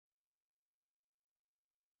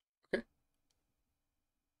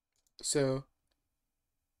So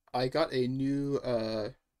I got a new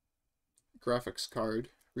graphics card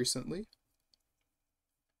recently,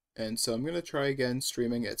 and so I'm gonna try again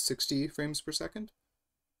streaming at 60 frames per second,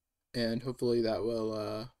 and hopefully that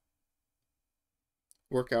will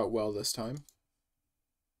work out well this time.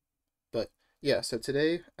 But yeah, so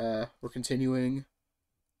today we're continuing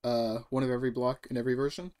one of every block in every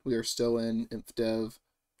version. We are still in InfDev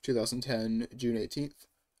 2010 June 18th,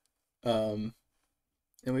 um,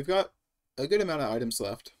 and we've got a good amount of items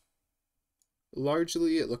left.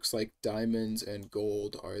 Largely, it looks like diamonds and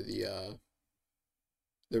gold are the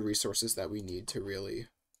resources that we need to really,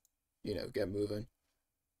 get moving.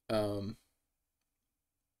 Um,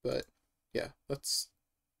 but yeah, let's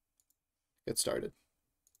get started.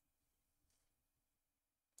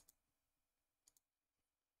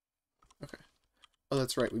 Okay. Oh,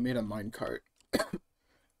 that's right. We made a minecart,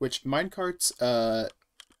 which minecarts,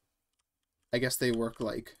 I guess they work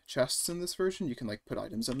like chests in this version. You can like put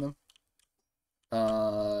items in them.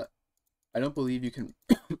 Uh, I don't believe you can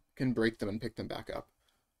can break them and pick them back up.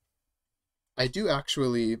 I do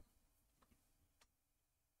actually,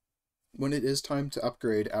 when it is time to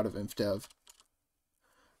upgrade out of InfDev,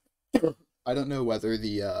 I don't know whether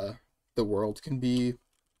the world can be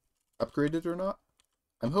upgraded or not.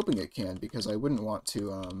 I'm hoping it can because I wouldn't want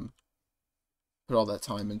to put all that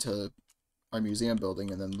time into our museum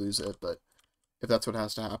building and then lose it. But if that's what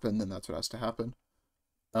has to happen, then that's what has to happen.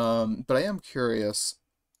 But I am curious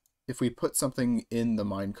if we put something in the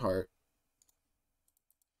minecart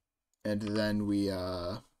and then we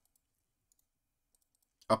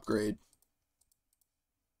upgrade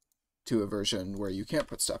to a version where you can't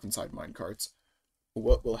put stuff inside minecarts,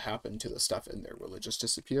 what will happen to the stuff in there? Will it just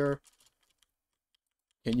disappear?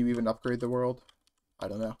 Can you even upgrade the world? I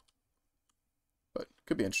don't know. But it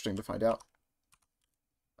could be interesting to find out.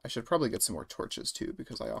 I should probably get some more torches too,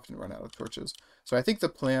 because I often run out of torches. So I think the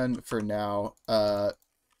plan for now, the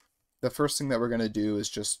first thing that we're going to do is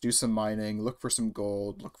just do some mining, look for some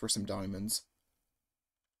gold, look for some diamonds.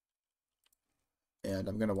 And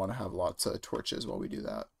I'm going to want to have lots of torches while we do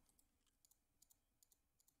that.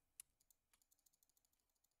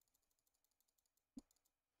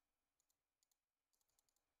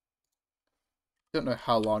 Don't know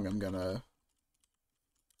how long I'm going to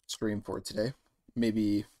stream for today.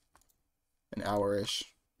 Maybe an hour-ish,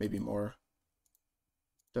 maybe more.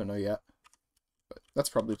 Don't know yet. But that's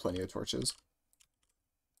probably plenty of torches.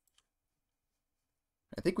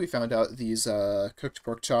 I think we found out these cooked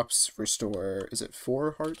pork chops restore, is it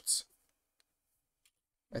 4 hearts?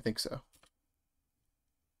 I think so.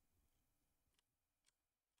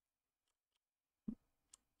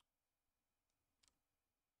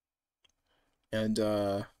 And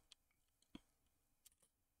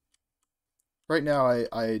right now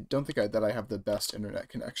I don't think that I have the best internet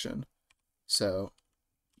connection, so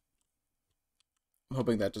I'm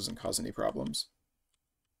hoping that doesn't cause any problems.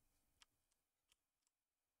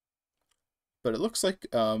 But it looks like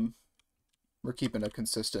we're keeping a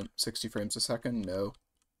consistent 60 frames a second, no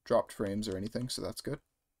dropped frames or anything, so that's good.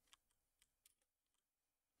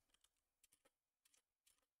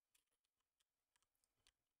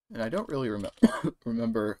 And I don't really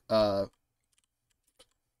remember how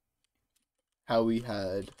we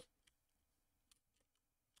had,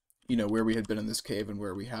 where we had been in this cave and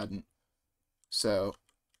where we hadn't. So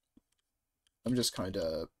I'm just kind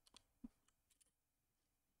of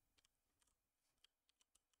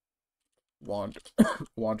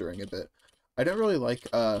wandering a bit. I don't really like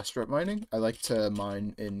strip mining. I like to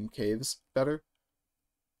mine in caves better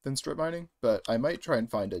than strip mining, but I might try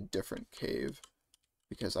and find a different cave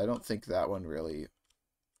because I don't think that one really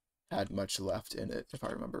had much left in it, if I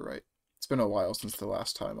remember right. It's been a while since the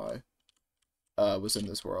last time I was in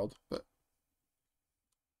this world, but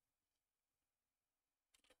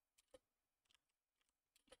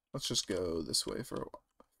let's just go this way for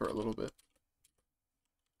a little bit.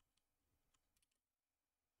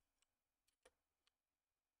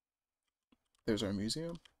 There's our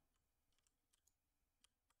museum.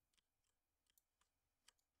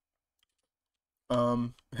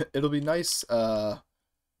 It'll be nice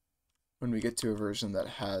when we get to a version that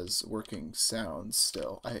has working sounds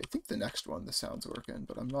still. I think the next one the sounds work in,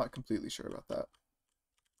 but I'm not completely sure about that.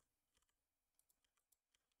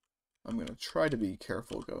 I'm gonna try to be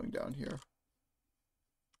careful going down here.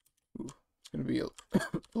 Ooh, it's gonna be a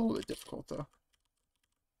little bit difficult though.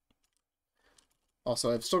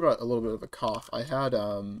 Also, I've still got a little bit of a cough. I had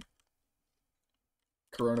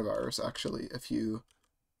coronavirus actually a few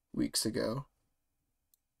weeks ago,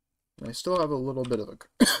 and I still have a little bit of a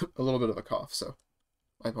a little bit of a cough, so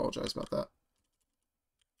I apologize about that.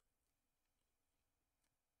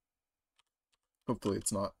 Hopefully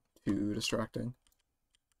it's not too distracting.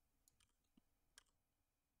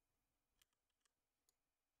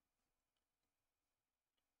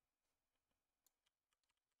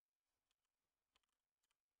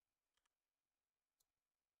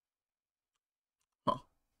 Huh,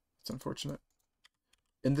 it's unfortunate.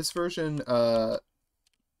 In this version,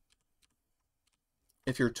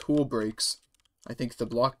 if your tool breaks, I think the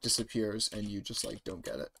block disappears and you just, like, don't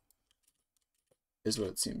get it. Is what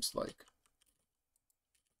it seems like.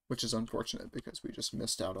 Which is unfortunate because we just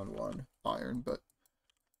missed out on one iron, but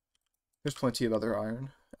there's plenty of other iron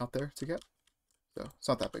out there to get. So it's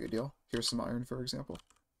not that big a deal. Here's some iron, for example.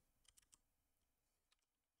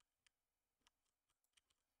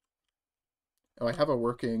 Oh, I have a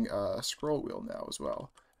working scroll wheel now as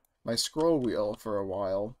well. My scroll wheel for a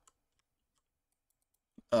while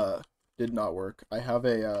did not work. I have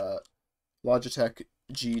a Logitech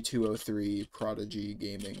G203 Prodigy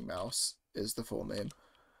Gaming Mouse is the full name.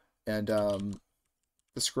 And the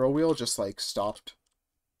scroll wheel just, like, stopped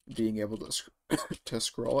being able to to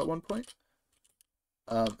scroll at one point.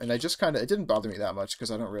 And I just kind of, it didn't bother me that much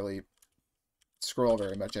because I don't really scroll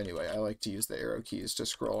very much anyway. I like to use the arrow keys to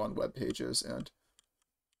scroll on web pages, and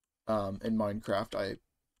in Minecraft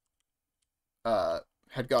I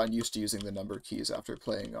had gotten used to using the number keys after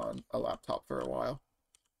playing on a laptop for a while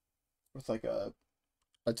with, like, a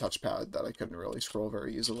touchpad that I couldn't really scroll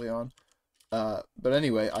very easily on. But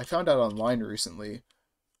anyway, I found out online recently,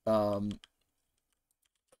 I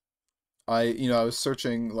was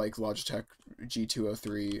searching, like, Logitech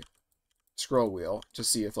G203 scroll wheel to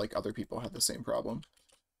see if, like, other people had the same problem.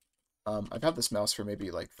 I've had this mouse for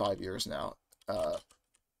maybe, like, 5 years now,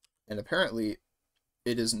 and apparently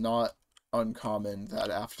it is not uncommon that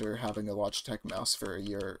after having a Logitech mouse for a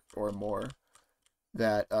year or more,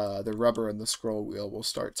 that the rubber in the scroll wheel will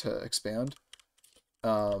start to expand.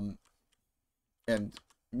 And,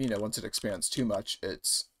 once it expands too much,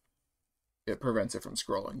 it prevents it from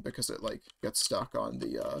scrolling because it, like, gets stuck on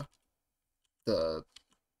the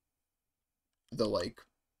like,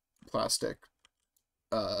 plastic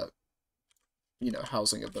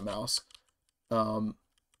housing of the mouse.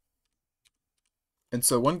 And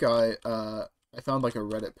so one guy, I found, like, a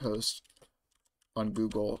Reddit post on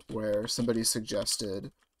Google where somebody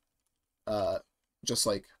suggested just,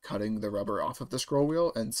 like, cutting the rubber off of the scroll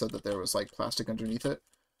wheel and said that there was, like, plastic underneath it.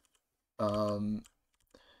 And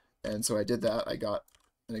so I did that. I got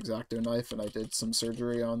an X-Acto knife and I did some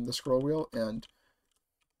surgery on the scroll wheel, and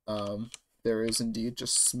there is indeed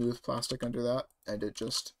just smooth plastic under that, and it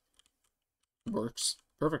just works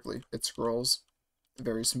perfectly. It scrolls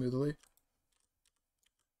very smoothly.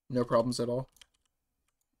 No problems at all.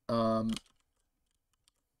 And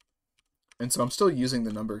so I'm still using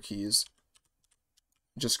the number keys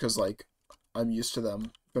just because, like, I'm used to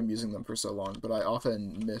them. I'm using them for so long, but I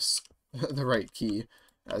often miss the right key,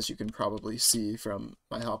 as you can probably see from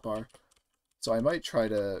my hotbar. So I might try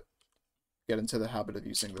to get into the habit of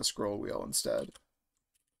using the scroll wheel instead.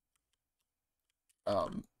 Now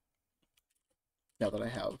that I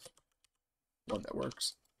have one that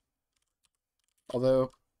works.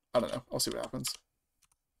 Although, I don't know. I'll see what happens.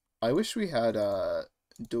 I wish we had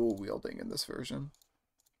dual wielding in this version.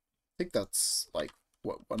 I think that's, like,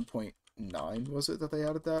 what, 1.9 was it that they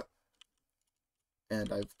added that?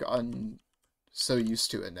 And I've gotten so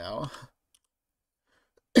used to it now.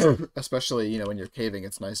 Especially, when you're caving,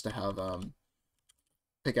 it's nice to have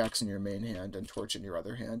pickaxe in your main hand and torch in your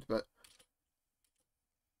other hand, but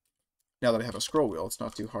now that I have a scroll wheel, it's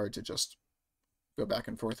not too hard to just go back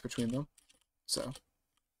and forth between them. So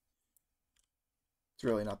it's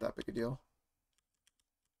really not that big a deal.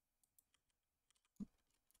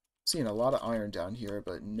 Seeing a lot of iron down here,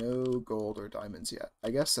 but no gold or diamonds yet.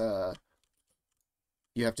 I guess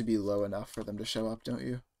you have to be low enough for them to show up, don't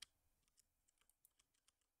you?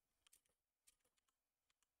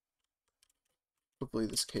 Hopefully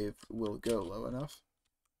this cave will go low enough.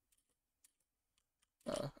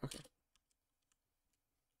 Okay.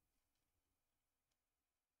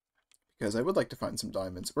 Because I would like to find some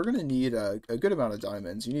diamonds. We're going to need a good amount of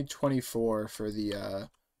diamonds. You need 24 for the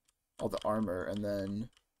all the armor, and then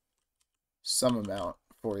some amount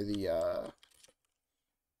for the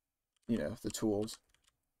the tools.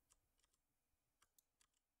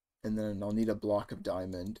 And then I'll need a block of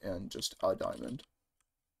diamond and just a diamond.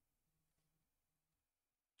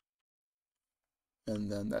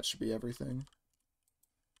 And then that should be everything.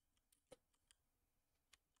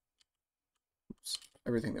 Oops.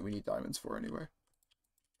 Everything that we need diamonds for anyway.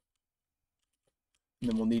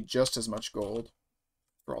 And then we'll need just as much gold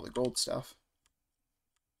for all the gold stuff.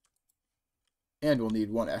 And we'll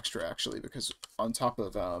need one extra, actually, because on top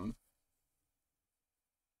of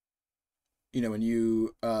you know, when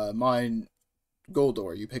you mine gold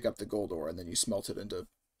ore, you pick up the gold ore and then you smelt it into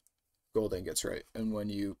gold ingots, right? And when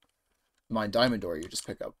you mine diamond ore, you just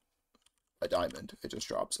pick up a diamond. It just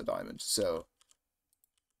drops a diamond. So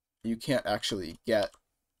you can't actually get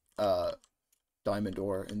diamond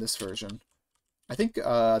ore in this version. I think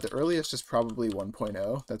the earliest is probably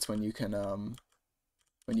 1.0. That's when you can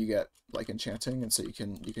when you get like enchanting, and so you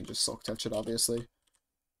can just silk touch it, obviously.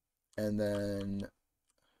 And then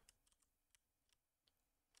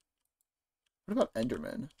what about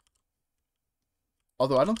Enderman?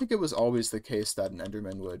 Although I don't think it was always the case that an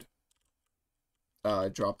Enderman would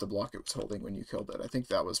drop the block it was holding when you killed it. I think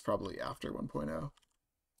that was probably after 1.0.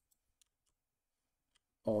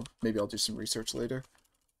 Maybe I'll do some research later.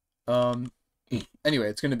 Anyway,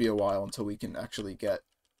 it's going to be a while until we can actually get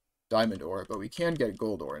diamond ore, but we can get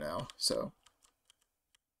gold ore now, so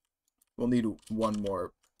we'll need one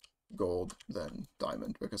more gold than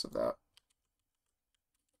diamond because of that.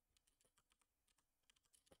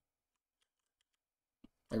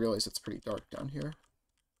 I realize it's pretty dark down here.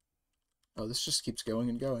 Oh, this just keeps going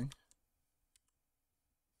and going.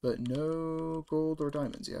 But no gold or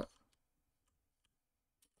diamonds yet.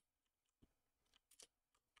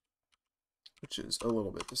 Which is a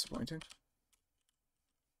little bit disappointing.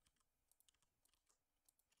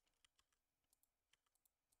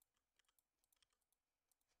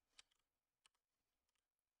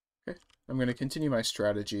 Okay, I'm going to continue my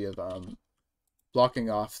strategy of blocking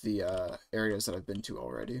off the areas that I've been to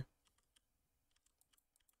already.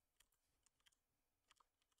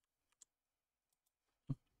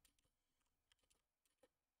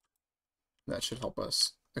 That should help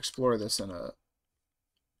us explore this in a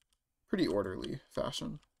pretty orderly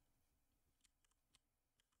fashion.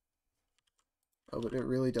 Oh, but it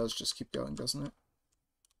really does just keep going, doesn't it?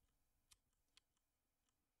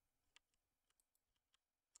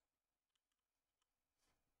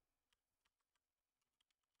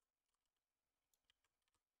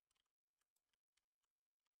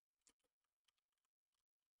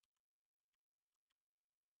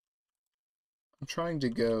 I'm trying to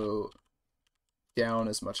go down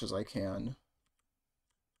as much as I can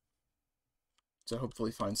to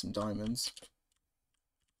hopefully find some diamonds.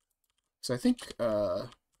 So I think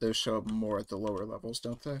those show up more at the lower levels,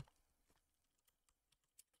 don't they?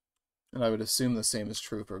 And I would assume the same is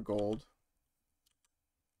true for gold.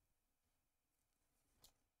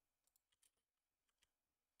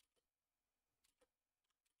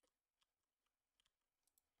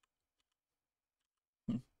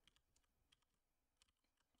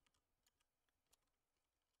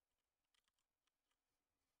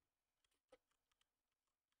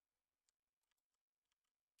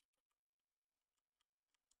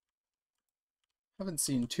 Haven't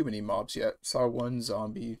seen too many mobs yet. Saw one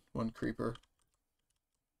zombie, one creeper.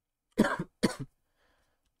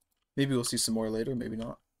 Maybe we'll see some more later, maybe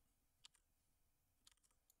not.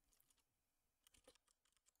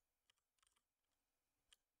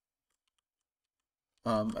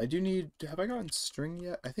 I do need... Have I gotten string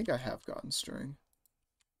yet? I think I have gotten string.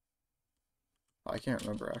 I can't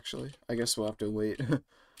remember, actually. I guess we'll have to wait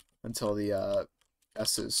until the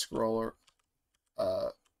S's scroll, or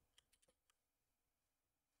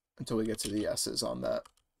until we get to the S's on that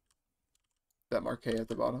marquee at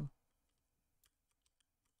the bottom.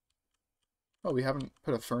 Oh, we haven't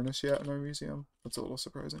put a furnace yet in our museum? That's a little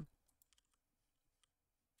surprising.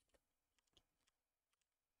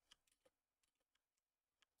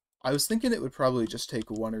 I was thinking it would probably just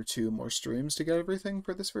take 1 or 2 more streams to get everything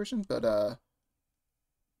for this version, but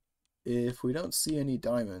if we don't see any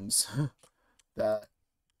diamonds, that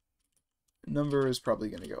number is probably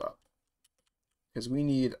going to go up. Because we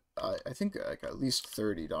need, I think, like at least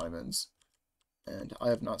 30 diamonds, and I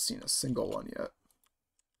have not seen a single one yet.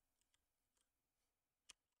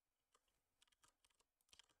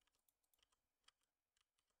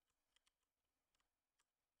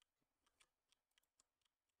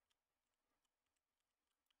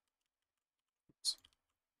 Oops.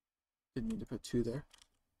 Didn't need to put 2 there.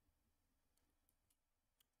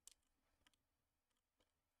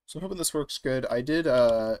 So I'm hoping this works good. I did,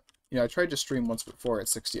 you know, I tried to stream once before at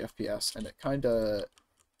 60 FPS, and it kind of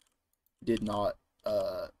did not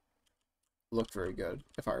look very good,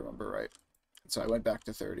 if I remember right. So I went back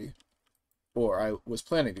to 30. Or I was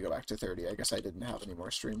planning to go back to 30. I guess I didn't have any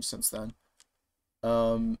more streams since then.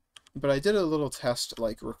 But I did a little test,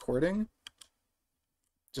 like, recording.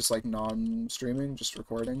 Just, like, non-streaming, just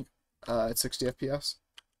recording at 60 FPS.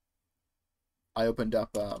 I opened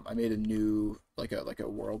up, I made a new, like a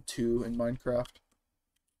World 2 in Minecraft.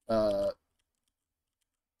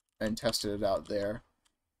 And tested it out there.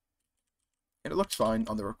 And it looked fine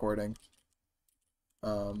on the recording.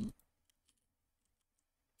 Um,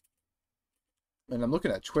 and I'm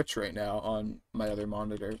looking at Twitch right now on my other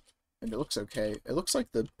monitor, and it looks okay. It looks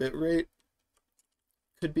like the bitrate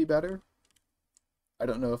could be better. I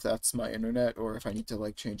don't know if that's my internet or if I need to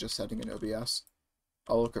like change a setting in OBS.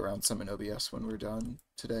 I'll look around some in OBS when we're done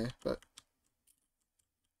today, but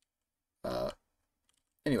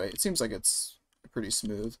anyway, it seems like it's pretty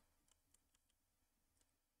smooth.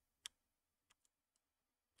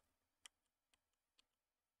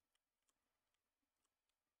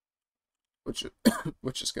 Which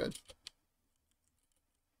which is good.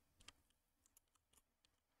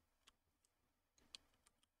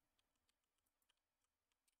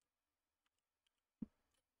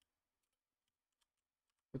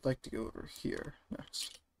 I'd like to go over here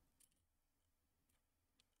next.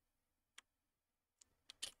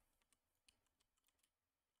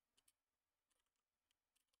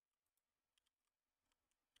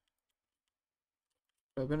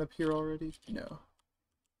 Have I been up here already? No.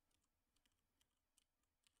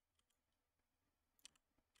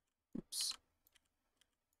 Oops.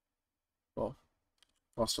 Well,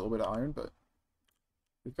 lost a little bit of iron, but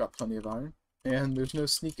we've got plenty of iron. And there's no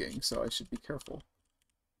sneaking, so I should be careful.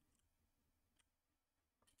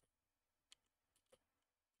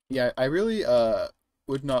 Yeah, I really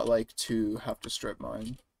would not like to have to strip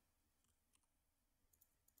mine.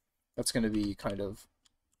 That's going to be kind of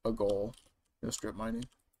a goal, no strip mining.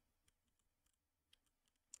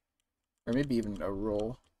 Or maybe even a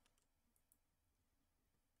rule.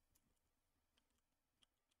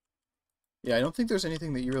 Yeah, I don't think there's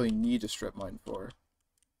anything that you really need to strip mine for.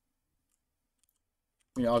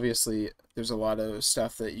 I mean, obviously, there's a lot of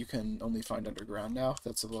stuff that you can only find underground now.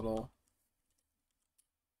 That's a little,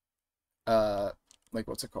 like,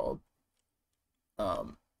 what's it called?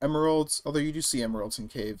 Emeralds, although you do see emeralds in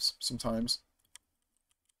caves sometimes.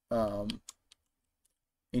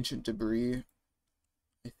 Ancient debris.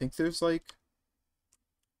 I think there's, like,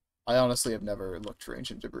 I honestly have never looked for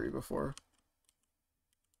ancient debris before.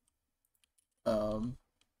 But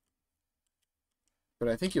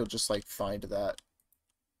I think you'll just, like, find that,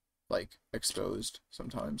 like, exposed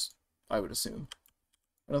sometimes, I would assume.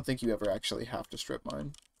 I don't think you ever actually have to strip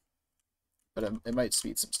mine. But it might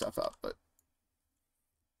speed some stuff up, but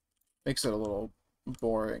makes it a little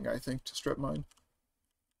boring, I think, to strip mine.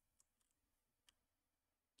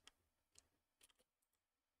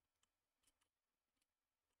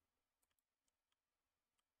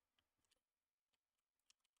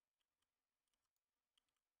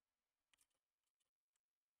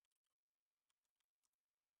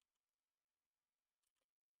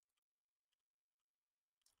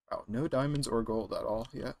 Oh, no diamonds or gold at all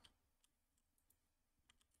yet.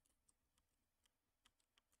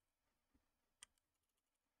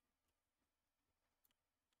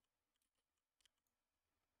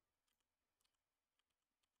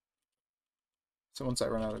 So once I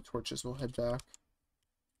run out of torches, we'll head back.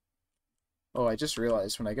 Oh, I just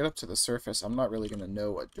realized when I get up to the surface, I'm not really going to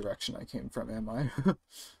know what direction I came from, am I?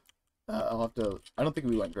 I'll have to... I don't think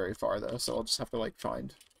we went very far, though, so I'll just have to, like,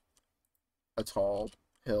 find a tall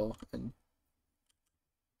hill and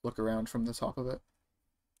look around from the top of it.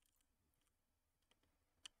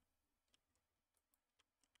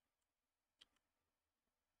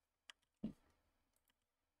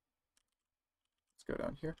 Let's go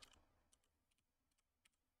down here.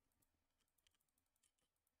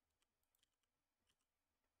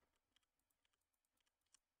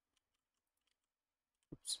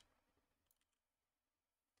 Oops.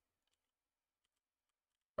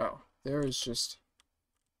 Oh, there is just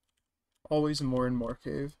always more and more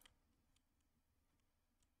cave.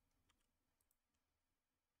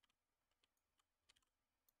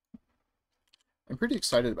 I'm pretty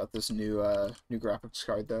excited about this new new graphics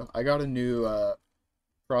card though. I got a new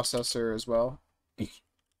processor as well.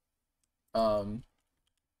 Um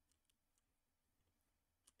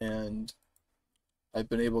and I've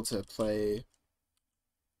been able to play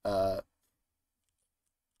uh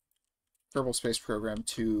Kerbal Space Program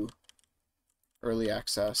 2 early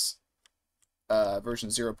access. Version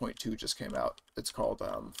 0.2 just came out. It's called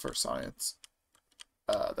For Science.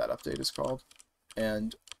 That update is called.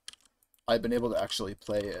 And I've been able to actually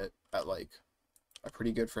play it at like a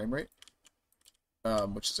pretty good frame rate,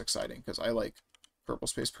 which is exciting because I like Kerbal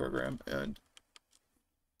Space Program and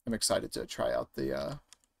I'm excited to try out the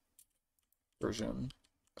version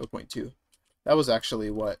 0.2. That was actually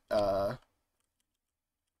what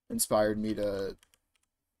inspired me to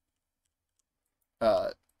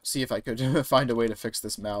see if I could find a way to fix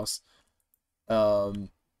this mouse.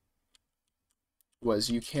 Was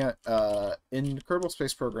you can't in Kerbal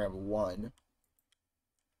Space Program 1,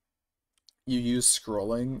 you use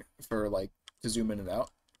scrolling for like to zoom in and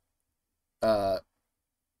out. Uh,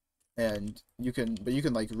 and you can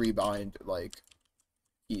like rebind like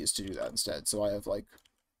keys to do that instead. So I have like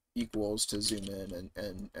equals to zoom in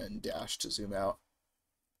and dash to zoom out.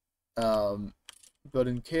 But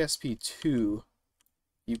in KSP2,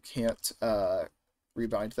 you can't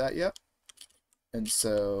rebind that yet, and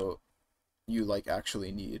so you like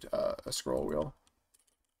actually need a scroll wheel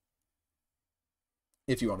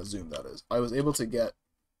if you want to zoom. That is, I was able to get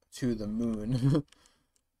to the moon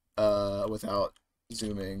without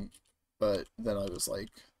zooming, but then I was like,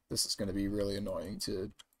 this is going to be really annoying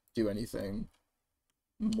to do anything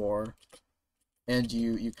more. And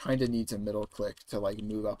you kind of need to middle click to like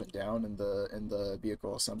move up and down in the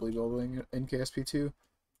vehicle assembly building in KSP2,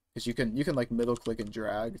 because you can like middle click and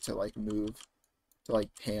drag to like move to like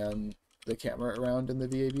pan the camera around in the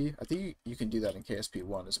VAB. I think you can do that in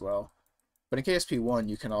KSP1 as well. But in KSP1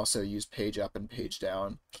 you can also use page up and page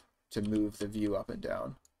down to move the view up and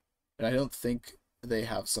down. And I don't think they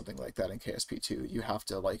have something like that in KSP2. You have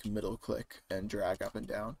to like middle click and drag up and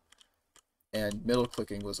down. And middle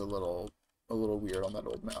clicking was a little weird on that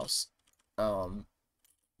old mouse.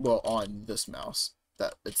 Well, on this mouse,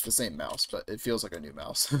 that it's the same mouse, but it feels like a new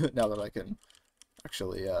mouse now that I can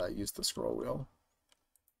actually use the scroll wheel.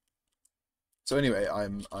 So anyway,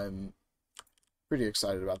 I'm pretty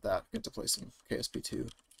excited about that. Get to play some KSP2.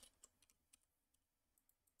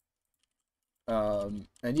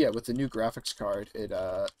 And yeah, with the new graphics card, it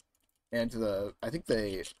and I think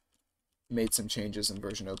they made some changes in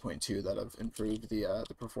version 0.2 that have improved the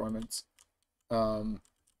performance. So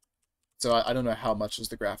I don't know how much is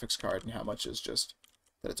the graphics card and how much is just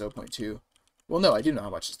that it's 0.2. Well, no, I do know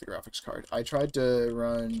how much is the graphics card. I tried to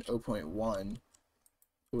run 0.1.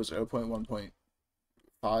 It was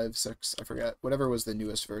 0.1.56, I forget. Whatever was the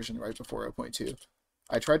newest version right before 0.2.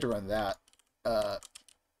 I tried to run that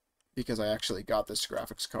because I actually got this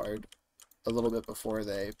graphics card a little bit before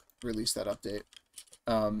they released that update.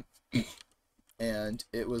 And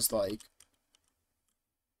it was like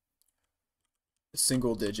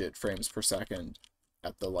single digit frames per second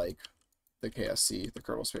at the KSC, the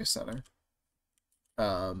Kerbal Space Center.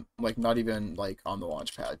 Like not even like on the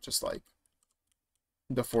launch pad, just like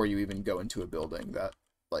before you even go into a building, that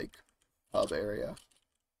like hub area.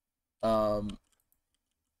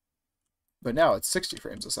 But now it's 60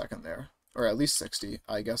 frames a second there, or at least 60.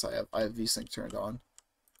 I guess I have VSync turned on.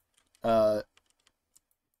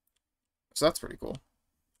 So that's pretty cool.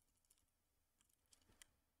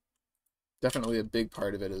 Definitely a big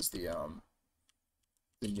part of it is the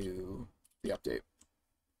update.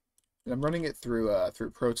 And I'm running it through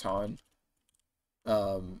Proton,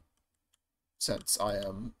 since I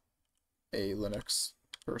am a Linux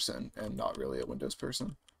person and not really a Windows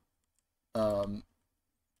person.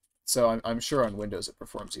 So I'm sure on Windows it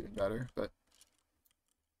performs even better, but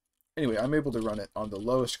anyway, I'm able to run it on the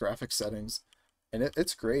lowest graphics settings, and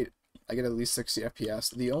it's great. I get at least 60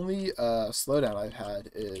 FPS. The only slowdown I've had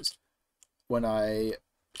is when I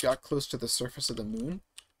got close to the surface of the moon.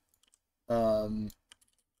 And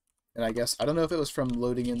I guess, I don't know if it was from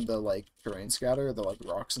loading in the like terrain scatter, the like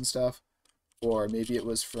rocks and stuff, or maybe it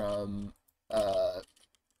was from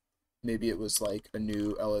maybe it was like a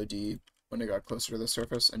new LOD when it got closer to the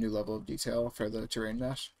surface, a new level of detail for the terrain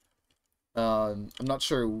mesh. I'm not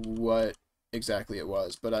sure what exactly it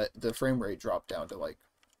was, but the frame rate dropped down to like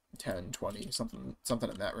 10, 20, something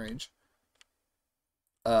in that range,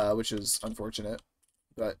 which is unfortunate.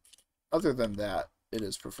 But other than that, it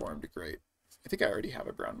has performed great. I think I already have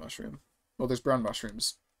a brown mushroom. Well, there's brown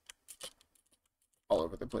mushrooms all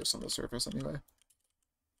over the place on the surface anyway.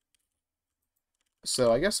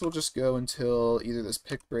 So I guess we'll just go until either this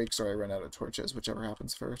pick breaks or I run out of torches, whichever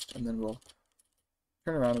happens first, and then we'll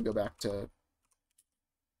turn around and go back to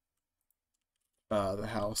the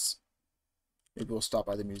house. Maybe we'll stop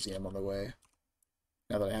by the museum on the way.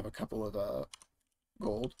 Now that I have a couple of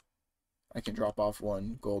gold, I can drop off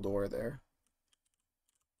one gold ore there.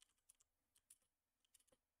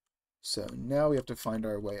 So now we have to find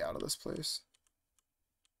our way out of this place.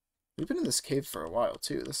 We've been in this cave for a while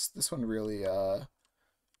too. This one really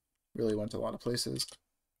really went to a lot of places.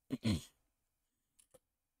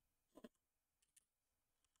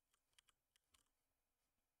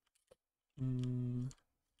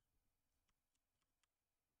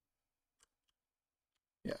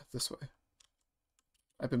 Yeah, this way.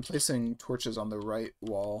 I've been placing torches on the right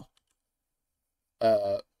wall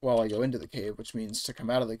while I go into the cave, which means to come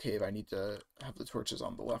out of the cave I need to have the torches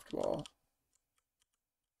on the left wall.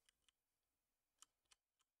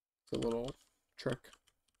 It's a little trick.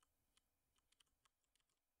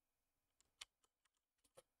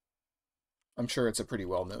 I'm sure it's a pretty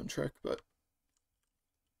well-known trick, but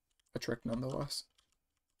a trick nonetheless.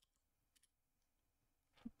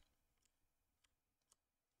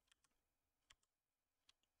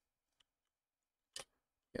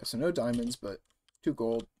 Yeah, so no diamonds, but 2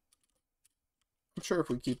 gold. I'm sure if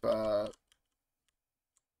we keep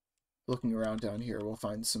looking around down here, we'll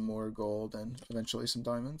find some more gold and eventually some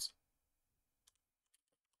diamonds.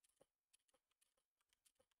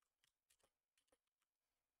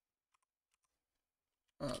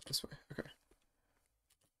 This way. Okay.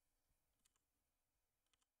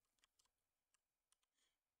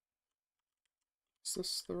 Is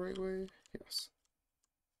this the right way? Yes.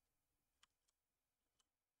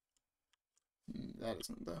 That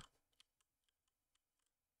isn't the...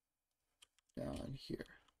 Down here.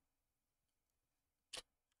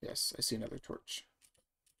 Yes, I see another torch.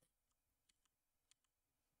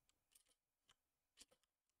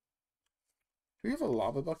 Do we have a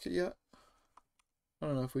lava bucket yet? I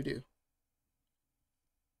don't know if we do.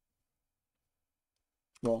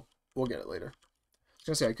 Well, we'll get it later. I was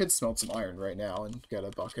gonna say I could smelt some iron right now and get a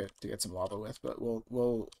bucket to get some lava with, but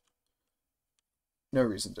we'll no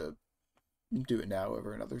reason to do it now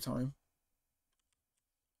over another time.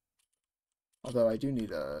 Although I do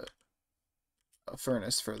need a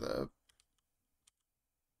furnace for the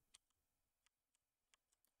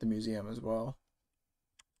museum as well.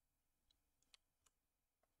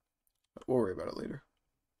 But we'll worry about it later.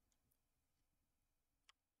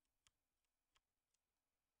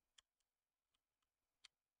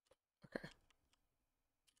 Okay.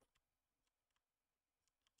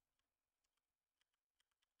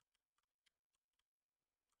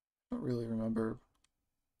 I don't really remember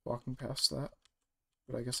walking past that,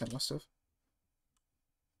 but I guess I must have.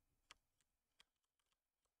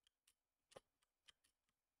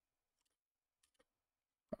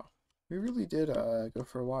 Oh, we really did go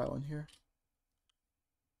for a while in here.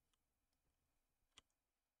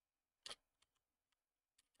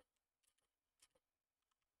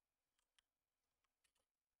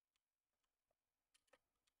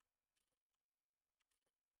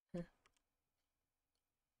 Okay.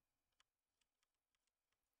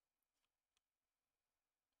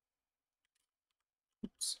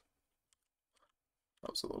 Oops.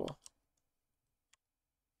 That was a little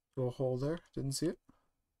hole there. Didn't see it.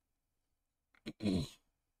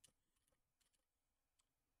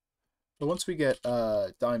 But once we get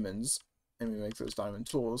diamonds and we make those diamond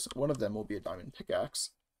tools, one of them will be a diamond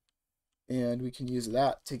pickaxe. And we can use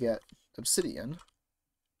that to get obsidian,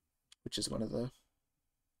 which is one of the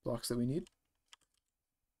blocks that we need.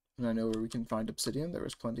 And I know where we can find obsidian. There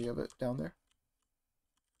was plenty of it down there.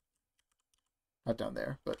 Not down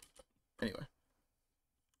there, but anyway.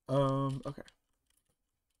 Okay.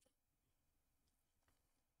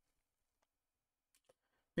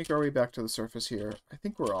 Make our way back to the surface here. I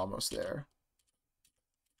think we're almost there.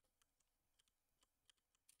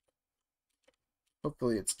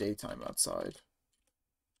 Hopefully it's daytime outside.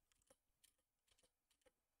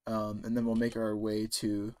 And then we'll make our way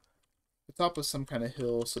to the top of some kind of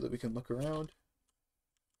hill so that we can look around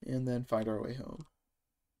and then find our way home.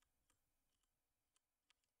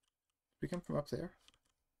 Did we come from up there?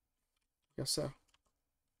 I guess so.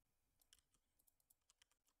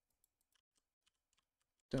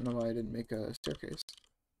 Don't know why I didn't make a staircase.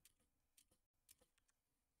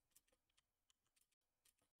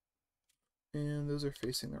 And those are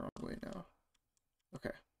facing the wrong way now.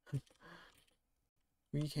 Okay.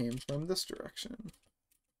 We came from this direction.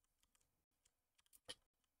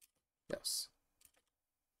 Yes.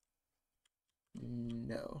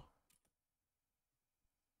 No.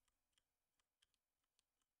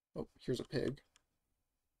 Oh, here's a pig.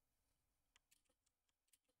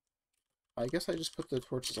 I guess I just put the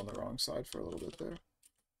torches on the wrong side for a little bit there.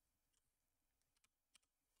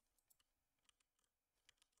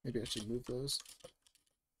 Maybe I should move those.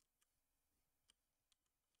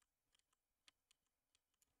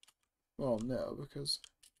 Well, no, because...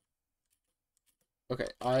 Okay,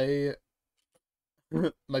 I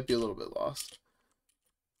might be a little bit lost.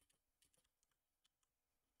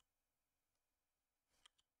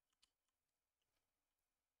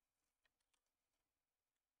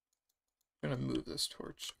 I'm gonna move this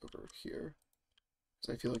torch over here,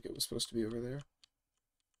 because I feel like it was supposed to be over there.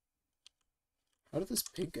 How did this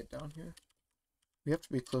pig get down here? We have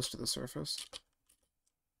to be close to the surface.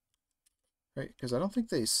 Right, because I don't think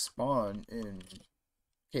they spawn in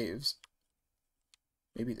caves.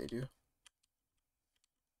 Maybe they do.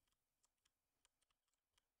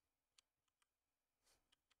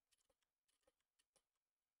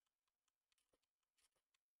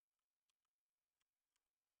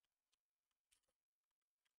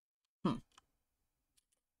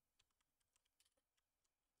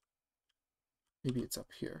 Maybe it's up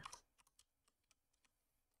here.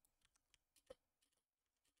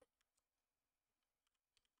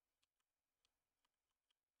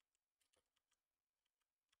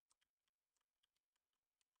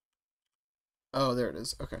 Oh, there it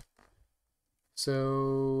is. Okay.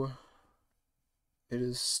 So it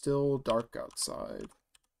is still dark outside.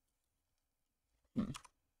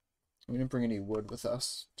 We didn't bring any wood with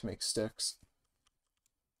us to make sticks.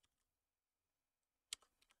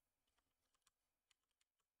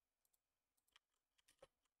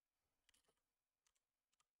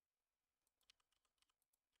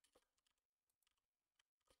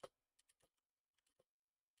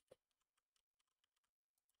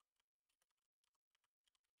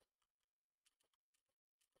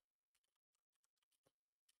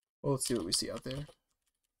 Well, let's see what we see out there.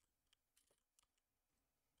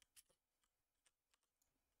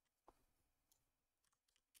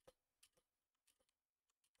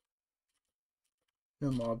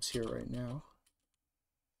 No mobs here right now,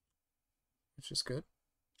 which is good.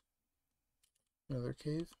 Another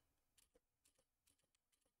cave. I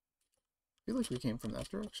feel like we came from that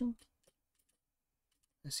direction.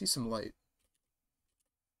 I see some light,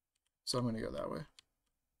 so I'm going to go that way.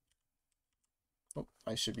 Oh,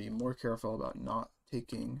 I should be more careful about not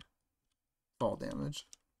taking fall damage.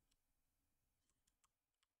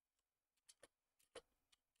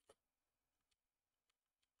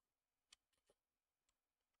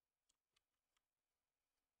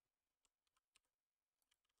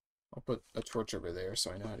 I'll put a torch over there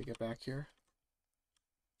so I know how to get back here.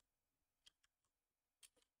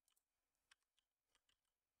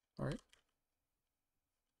 Alright.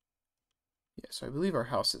 Yeah, so I believe our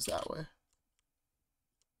house is that way.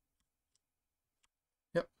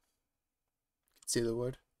 Yep. Can see the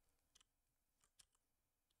wood.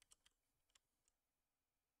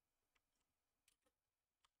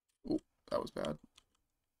 Ooh, that was bad.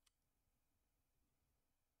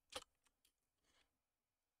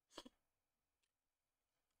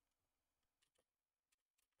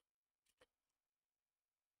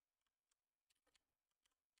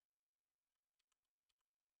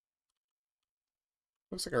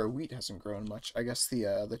 Looks like our wheat hasn't grown much. I guess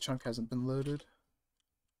the chunk hasn't been loaded.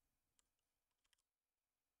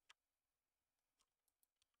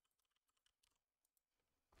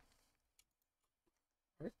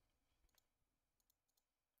 Right.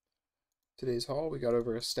 Today's haul, we got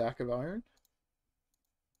over a stack of iron,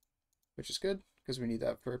 which is good because we need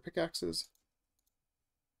that for pickaxes.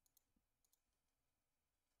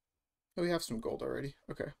 Oh, we have some gold already.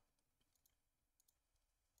 Okay.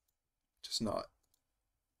 Just not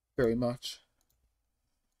very much.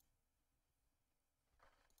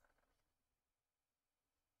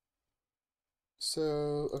 So,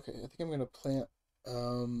 okay, I think I'm gonna plant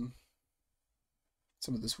some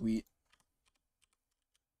of this wheat.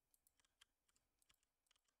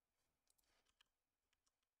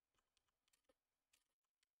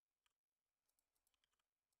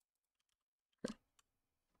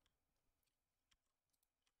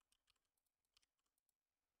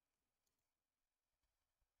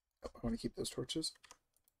 Oh, I want to keep those torches.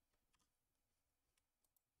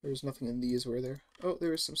 There's nothing in these, were there? Oh,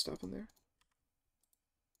 there is some stuff in there.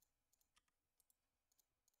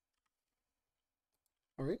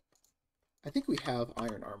 Alright. I think we have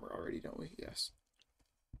iron armor already, don't we? Yes.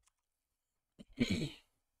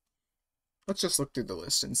 Let's just look through the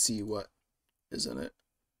list and see what is in it.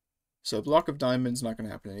 So block of diamonds, not going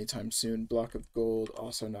to happen anytime soon. Block of gold,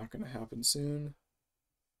 also not going to happen soon.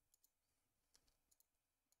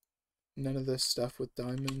 None of this stuff with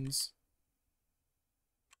diamonds.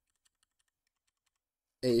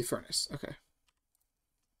 A furnace, okay.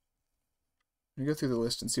 I'm going to go through the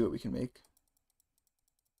list and see what we can make.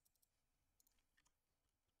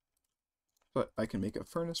 But I can make a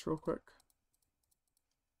furnace real quick.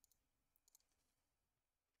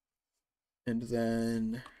 And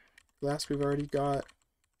then glass we've already got.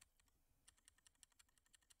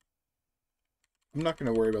 I'm not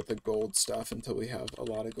going to worry about the gold stuff until we have a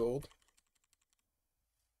lot of gold.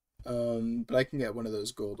 But I can get one of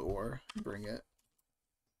those gold ore and bring it.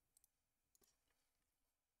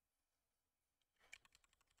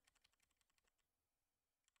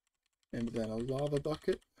 And then a lava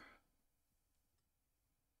bucket.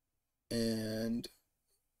 And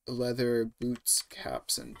leather boots,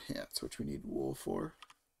 caps, and pants, which we need wool for.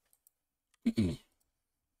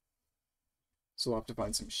 So we'll have to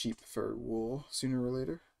find some sheep for wool sooner or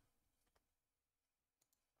later.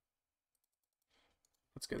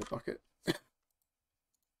 Let's get a bucket.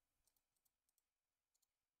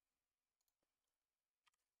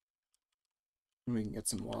 And we can get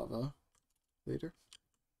some lava later.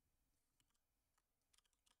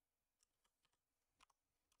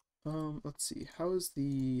 Let's see. How is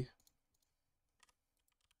the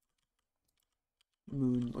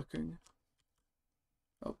moon looking?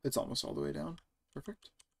 Oh, it's almost all the way down. Perfect.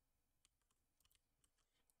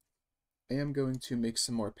 I am going to make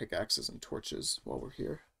some more pickaxes and torches while we're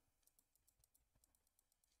here.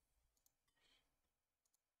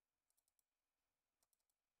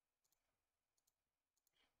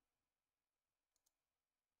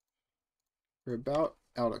 We're about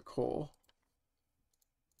out of coal,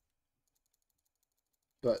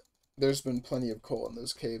 but there's been plenty of coal in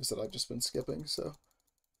those caves that I've just been skipping, so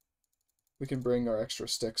we can bring our extra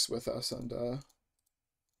sticks with us and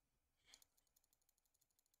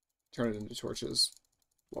turn it into torches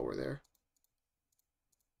while we're there.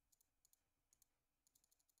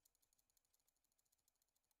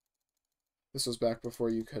 This was back before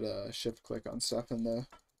you could shift click on stuff in the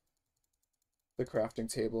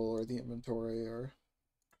crafting table or the inventory or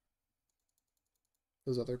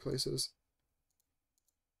those other places.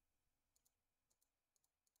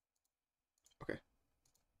 Okay.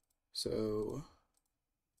 So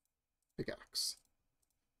pickaxe.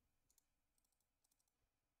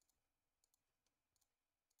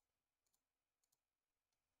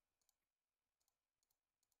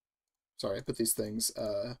 Sorry, I put these things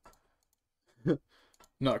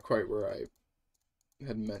not quite where I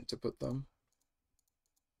had meant to put them.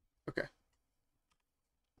 Okay.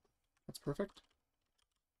 That's perfect.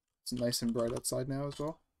 It's nice and bright outside now as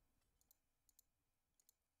well.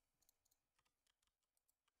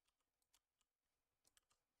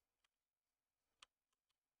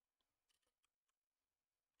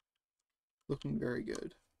 Looking very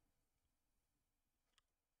good.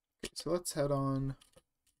 Okay, so let's head on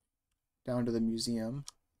down to the museum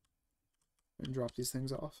and drop these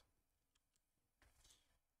things off.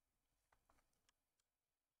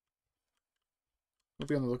 We'll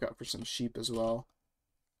be on the lookout for some sheep as well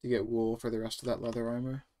to get wool for the rest of that leather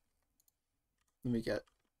armor. Let me get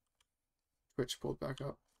Twitch pulled back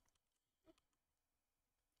up.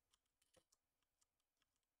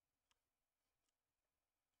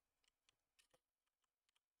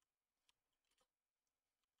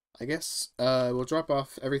 I guess we'll drop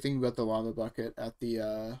off everything but the lava bucket at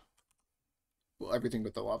the well, everything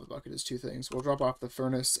but the lava bucket is two things. We'll drop off the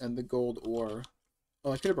furnace and the gold ore.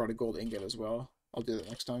 Oh, I could have brought a gold ingot as well. I'll do that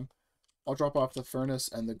next time. I'll drop off the furnace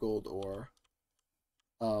and the gold ore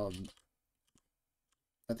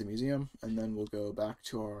at the museum, and then we'll go back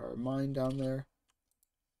to our mine down there,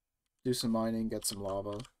 do some mining, get some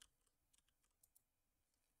lava.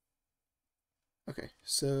 Okay,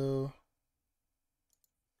 so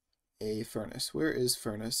a furnace. Where is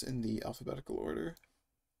furnace in the alphabetical order?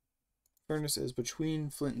 Furnace is between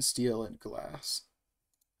flint and steel and glass.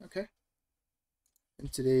 Okay.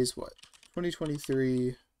 And today's what?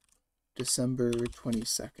 2023, December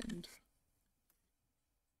 22nd.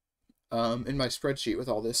 In my spreadsheet with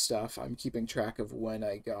all this stuff, I'm keeping track of when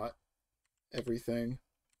I got everything.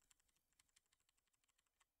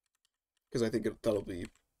 Because I think that'll be,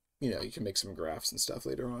 you can make some graphs and stuff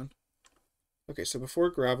later on. Okay, so before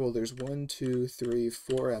gravel, there's 1, 2, 3,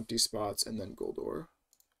 4 empty spots, and then gold ore.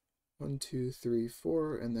 1, 2, 3,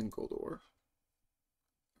 4, and then gold ore.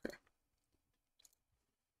 Okay.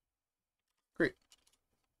 Great.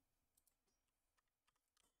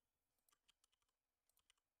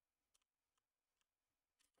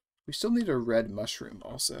 We still need a red mushroom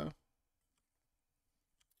also.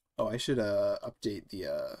 Oh, I should update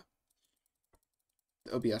the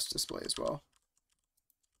OBS display as well.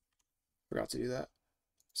 Forgot to do that.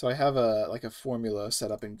 So I have a formula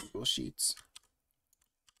set up in Google Sheets.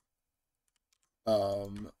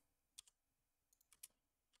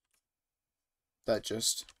 That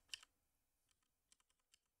just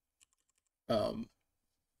oh,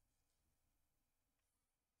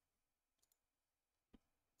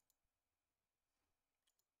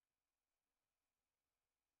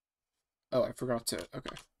 I forgot to.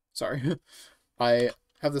 Okay, sorry. I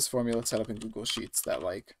have this formula set up in Google Sheets that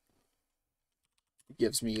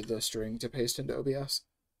gives me the string to paste into OBS.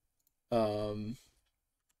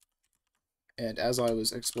 And as I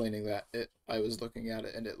was explaining that, I was looking at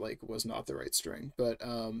it and it was not the right string, but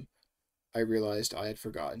I realized I had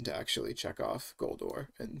forgotten to actually check off gold ore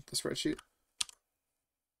in the spreadsheet.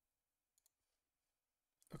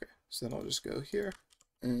 Okay, so then I'll just go here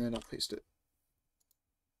and I'll paste it.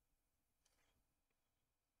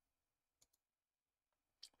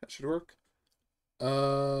 That should work.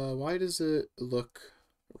 Why does it look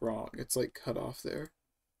wrong? It's cut off there.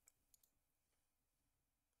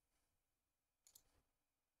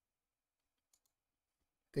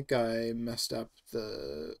 I think I messed up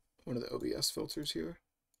one of the OBS filters here.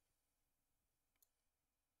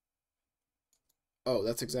 Oh,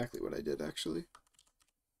 that's exactly what I did, actually.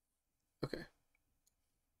 Okay,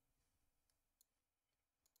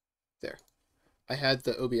 there. I had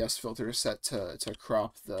the OBS filter set to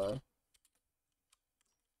crop the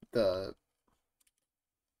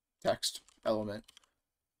text element.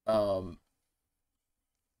 Um,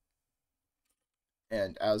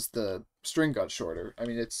 and as the string got shorter, I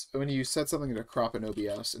mean, it's when you set something to crop in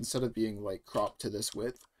OBS, instead of being like cropped to this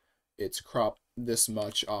width, it's cropped this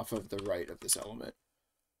much off of the right of this element,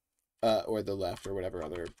 or the left, or whatever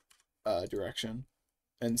other direction.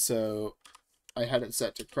 And so I had it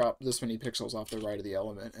set to crop this many pixels off the right of the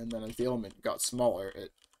element, and then as the element got smaller,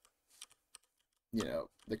 it,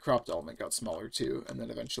 the cropped element got smaller too, and then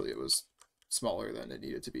eventually it was smaller than it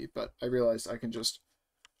needed to be. But I realized I can just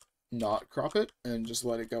not crop it and just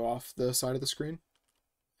let it go off the side of the screen,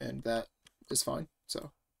 and that is fine.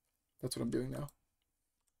 So that's what I'm doing now.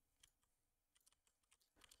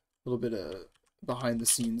 A little bit of behind the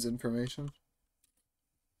scenes information.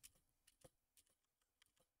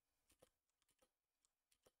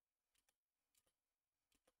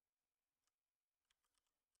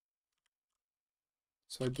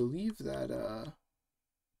 So I believe that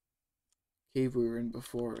cave we were in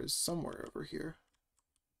before is somewhere over here.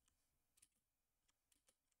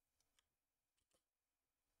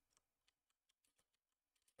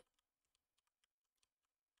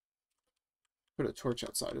 Put a torch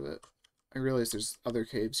outside of it. I realize there's other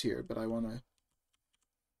caves here, but I want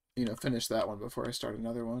to, finish that one before I start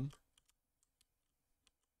another one.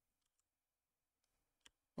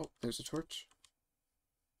 Oh, there's a torch.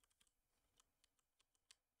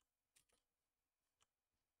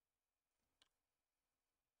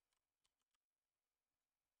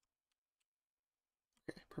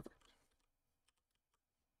 Okay, perfect.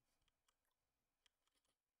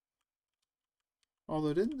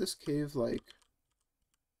 Although, didn't this cave, like,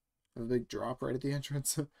 have a big drop right at the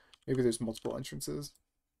entrance? Maybe there's multiple entrances.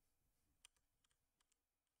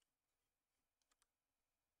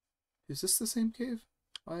 Is this the same cave?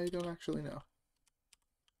 I don't actually know.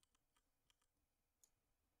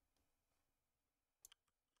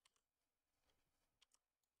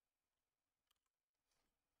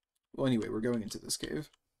 Well, anyway, we're going into this cave.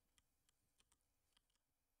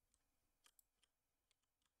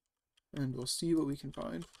 And we'll see what we can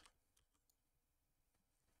find.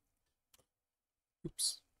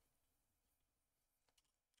 Oops.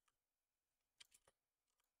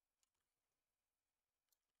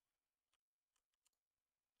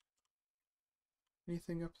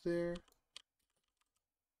 Anything up there?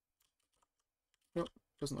 Nope,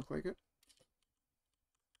 doesn't look like it.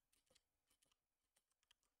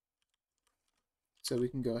 So we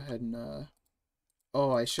can go ahead and,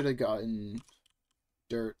 oh, I should have gotten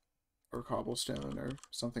dirt or cobblestone or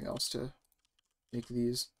something else to make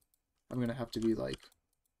these. I'm gonna have to be, like,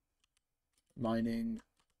 mining,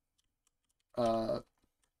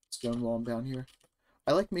 stone while I'm down here.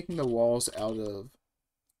 I like making the walls out of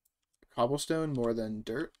cobblestone more than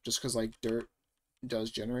dirt, just because, like, dirt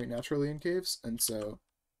does generate naturally in caves, and so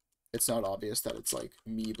it's not obvious that it's, like,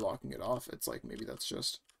 me blocking it off. It's like, maybe that's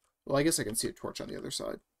just... Well, I guess I can see a torch on the other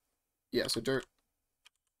side. Yeah, so dirt...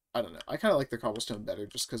 I don't know. I kind of like the cobblestone better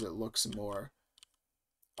just because it looks more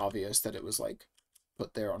obvious that it was, like,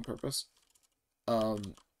 put there on purpose.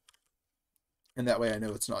 And that way I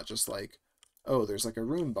know it's not just like, oh, there's like a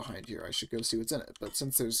room behind here, I should go see what's in it. But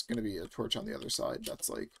since there's going to be a torch on the other side, that's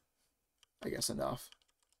like, I guess, enough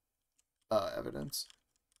evidence.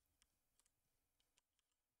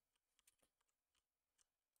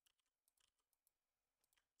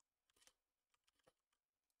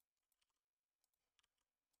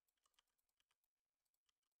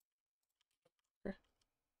 Okay.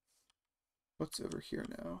 What's over here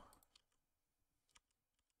now?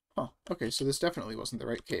 Huh. Okay, so this definitely wasn't the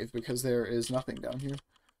right cave because there is nothing down here.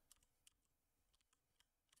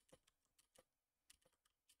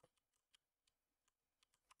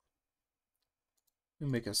 Let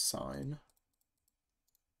me make a sign.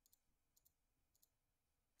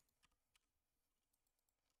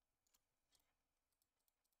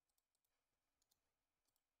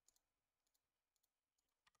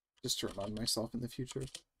 Just to remind myself in the future.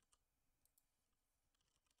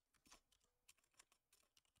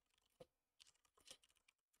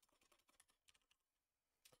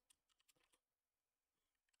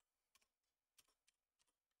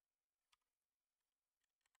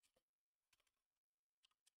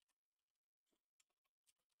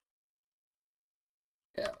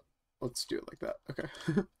 Yeah, let's do it like that. Okay.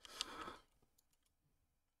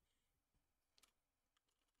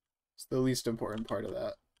 It's the least important part of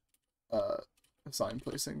that sign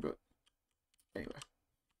placing, but anyway.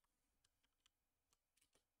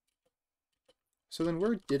 So then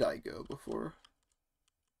where did I go before?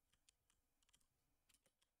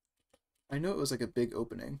 I know it was like a big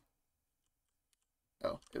opening.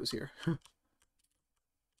 Oh, it was here. Let's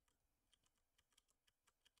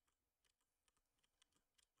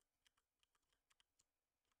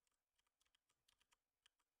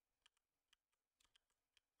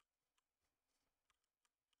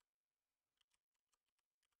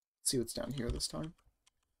see what's down here this time.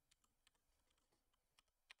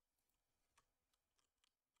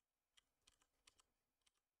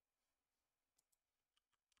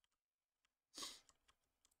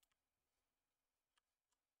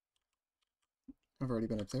 I've already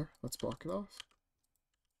been up there. Let's block it off.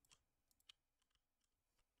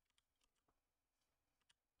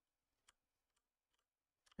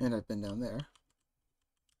 And I've been down there.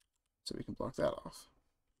 So we can block that off.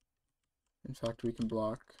 In fact, we can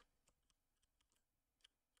block...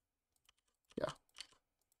 Yeah.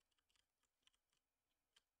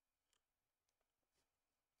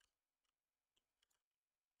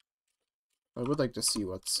 I would like to see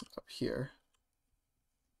what's up here.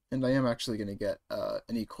 And I am actually going to get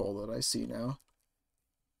any coal that I see now.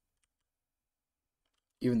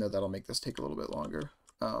 Even though that'll make this take a little bit longer.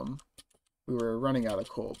 We were running out of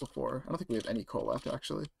coal before. I don't think we have any coal left,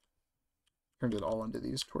 actually. Turned it all into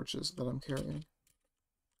these torches that I'm carrying.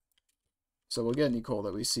 So we'll get any coal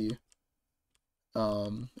that we see.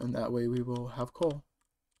 And that way we will have coal.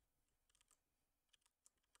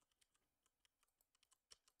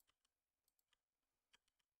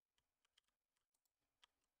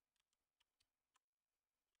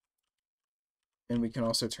 And we can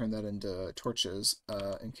also turn that into torches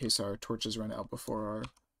in case our torches run out before our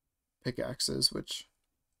pickaxes, which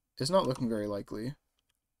is not looking very likely.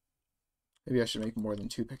 Maybe I should make more than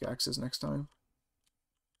 2 pickaxes next time.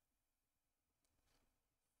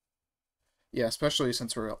 Yeah, especially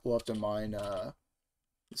since we'll have to mine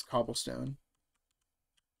this cobblestone.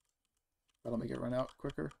 That'll make it run out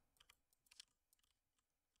quicker.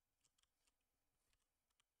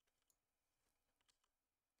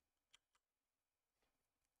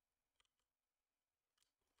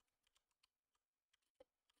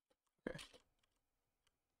 Okay.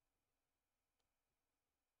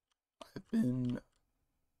 I've been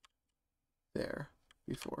there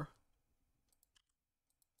before.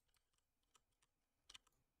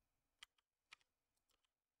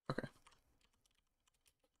 Okay.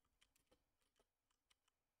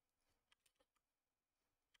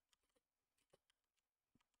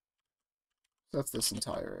 So that's this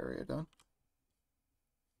entire area done.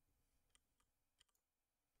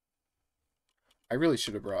 I really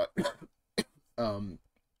should have brought some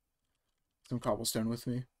cobblestone with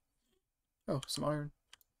me. Oh, some iron.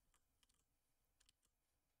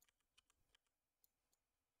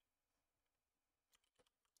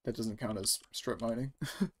 That doesn't count as strip mining.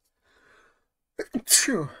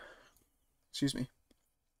 Excuse me.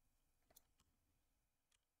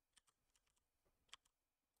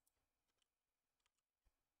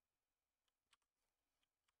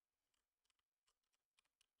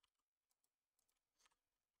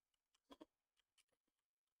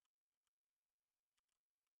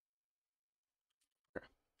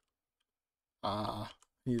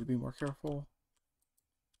 Need to be more careful.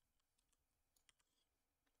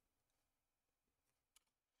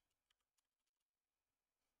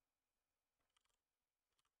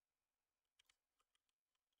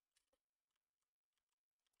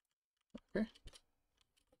 Okay.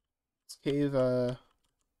 This cave can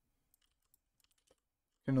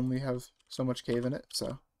only have so much cave in it,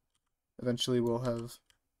 so eventually we'll have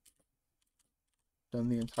done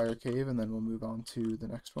the entire cave and then we'll move on to the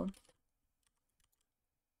next one.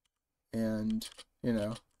 And, you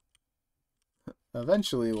know,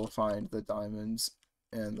 eventually we'll find the diamonds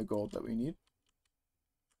and the gold that we need.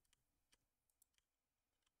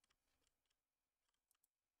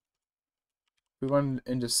 If we run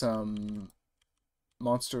into some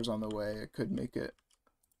monsters on the way, it could make it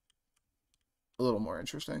a little more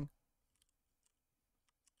interesting.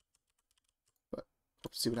 But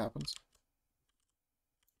we'll see what happens.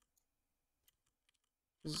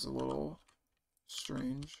 This is a little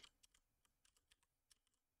strange.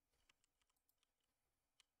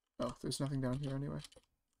 Oh, there's nothing down here anyway.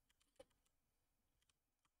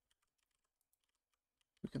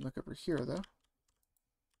 We can look over here, though.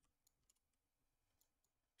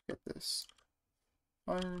 Get this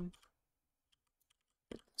iron.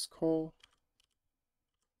 Get this coal.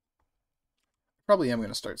 Probably am going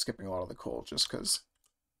to start skipping a lot of the coal just because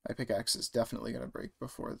my pickaxe is definitely going to break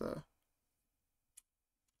before the...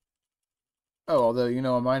 Oh, although, you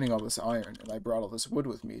know, I'm mining all this iron and I brought all this wood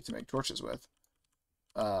with me to make torches with.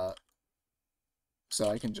 So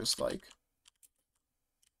I can just like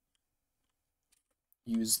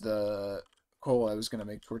use the coal I was gonna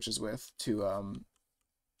make torches with to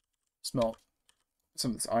smelt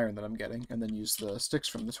some of this iron that I'm getting, and then use the sticks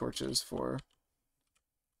from the torches for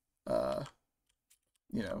uh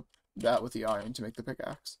you know, that with the iron to make the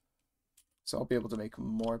pickaxe. So I'll be able to make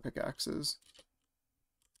more pickaxes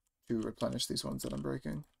to replenish these ones that I'm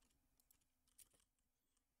breaking.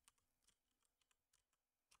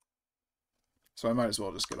 So I might as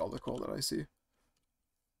well just get all the coal that I see.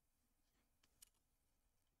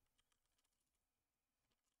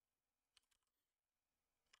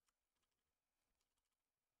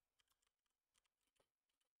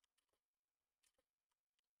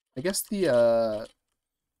 I guess the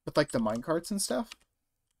with like the minecarts and stuff,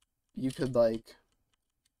 you could like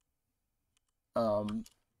um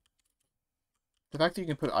the fact that you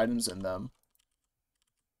can put items in them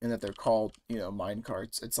and that they're called, you know,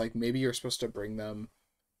 minecarts, it's like maybe you're supposed to bring them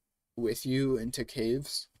with you into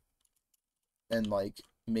caves and like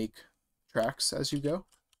make tracks as you go.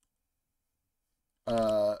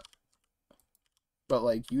 Uh but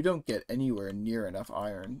like you don't get anywhere near enough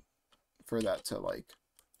iron for that to like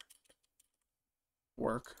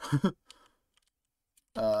work.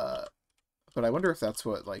 uh but I wonder if that's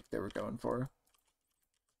what like they were going for.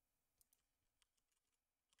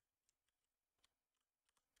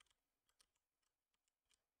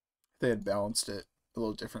 If they had balanced it a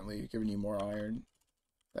little differently, given you more iron,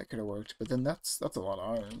 that could have worked. But then that's a lot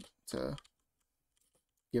of iron to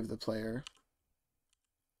give the player.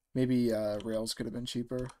 Maybe rails could have been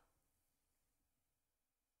cheaper.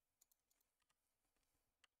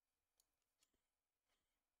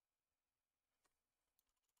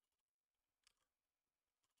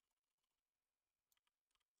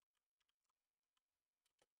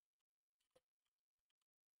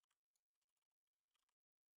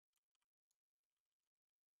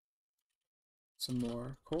 Some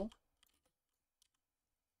more coal.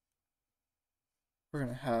 We're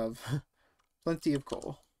gonna have plenty of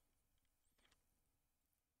coal.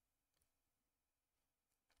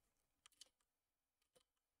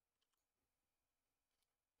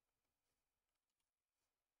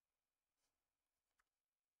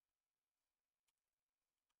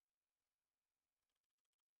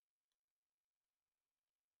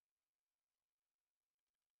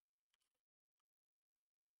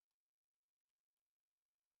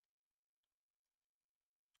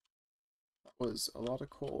 That was a lot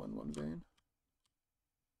of coal in one vein.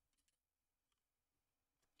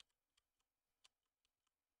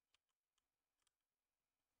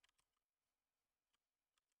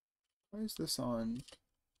 Why is this on?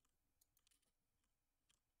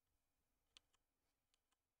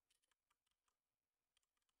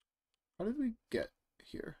 How did we get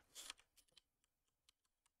here?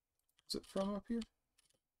 Is it from up here?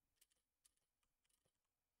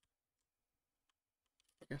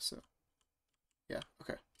 I guess so. Yeah,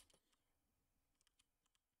 okay.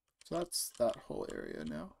 So that's that whole area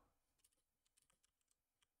now.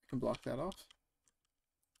 I can block that off.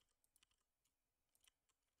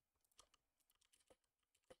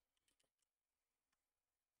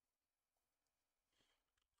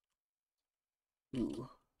 Ooh.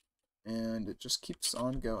 And it just keeps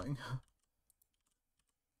on going.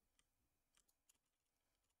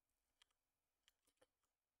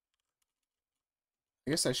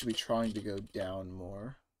 I guess I should be trying to go down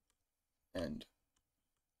more and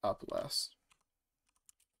up less.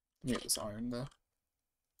 Let me get this iron though.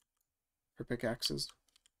 For pickaxes.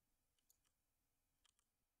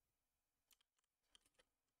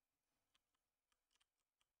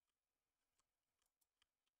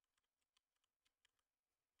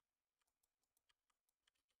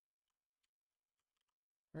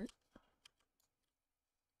 Right?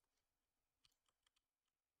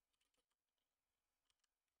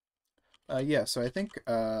 Yeah, so I think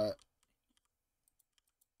that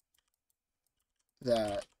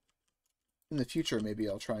in the future maybe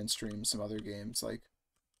I'll try and stream some other games like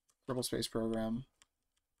Kerbal Space Program.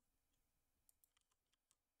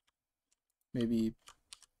 Maybe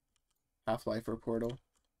Half-Life or Portal.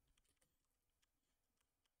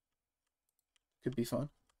 Could be fun.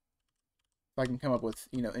 If I can come up with,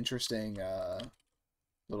 you know, interesting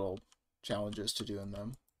little challenges to do in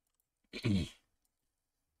them. I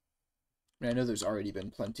mean, I know there's already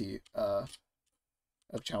been plenty of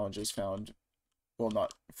challenges found. Well,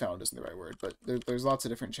 not found isn't the right word, but there's lots of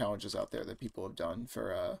different challenges out there that people have done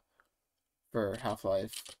for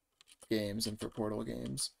Half-Life games and for Portal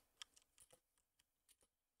games.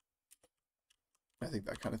 I think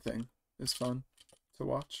that kind of thing is fun to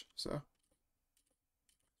watch, so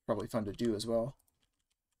probably fun to do as well.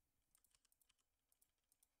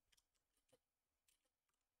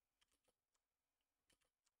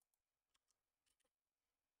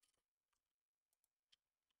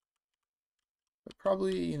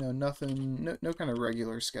 probably, you know, nothing, no kind of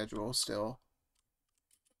regular schedule still.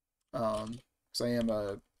 Because I am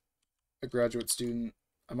a graduate student.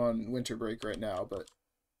 I'm on winter break right now, but,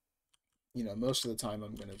 you know, most of the time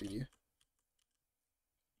I'm going to be,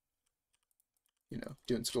 you know,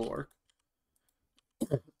 doing schoolwork.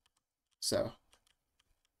 So,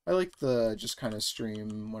 I like the just kind of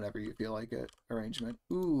stream whenever you feel like it arrangement.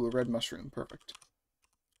 Ooh, a red mushroom, perfect.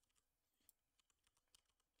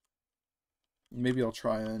 Maybe I'll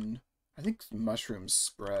try and, I think mushrooms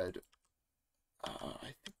spread.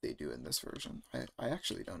 I think they do in this version. I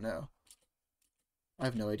actually don't know. I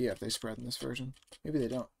have no idea if they spread in this version. Maybe they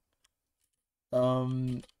don't.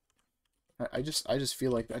 Um, I just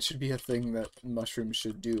feel like that should be a thing that mushrooms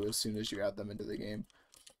should do as soon as you add them into the game.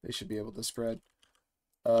 They should be able to spread.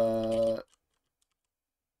 But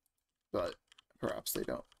perhaps they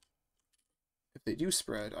don't. If they do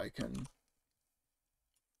spread, I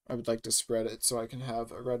would like to spread it so I can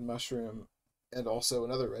have a red mushroom and also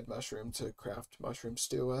another red mushroom to craft mushroom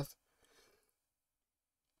stew with.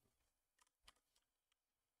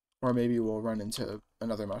 Or maybe we'll run into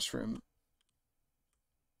another mushroom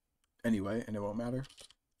anyway, and it won't matter.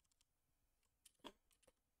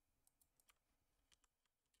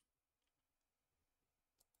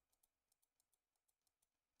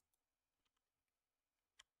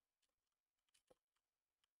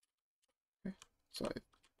 Okay, so I've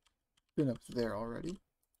been up there already.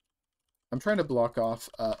 I'm trying to block off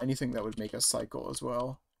anything that would make a cycle as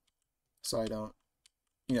well, so I don't,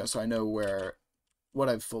 you know, so I know what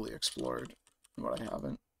I've fully explored and what I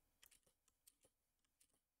haven't.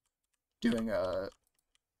 Doing a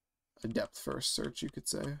depth first search, you could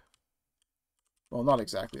say. Well, not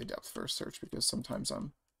exactly a depth first search, because sometimes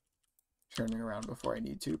I'm turning around before I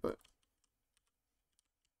need to, but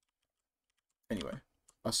anyway,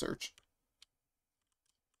 a search.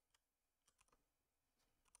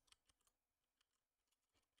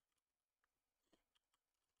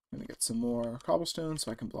 I'm gonna get some more cobblestone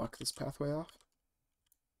so I can block this pathway off.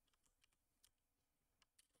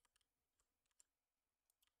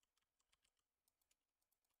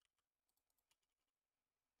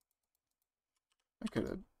 I could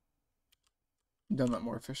have done that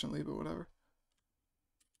more efficiently, but whatever.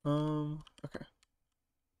 Okay.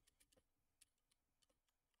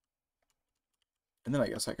 And then I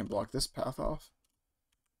guess I can block this path off.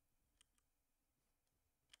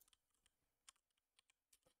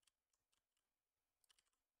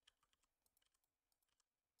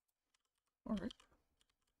 Alright.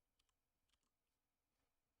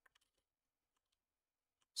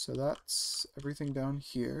 So that's everything down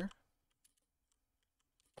here.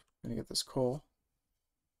 I'm gonna get this coal.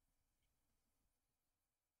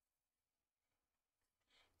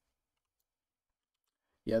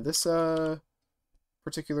 Yeah, this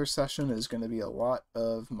particular session is going to be a lot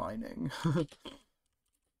of mining.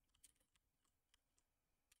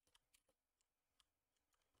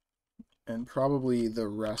 And probably the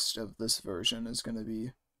rest of this version is going to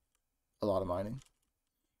be a lot of mining.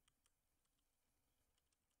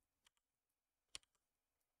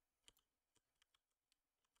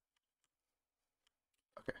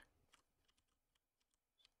 Okay.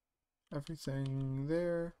 Everything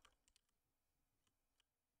there.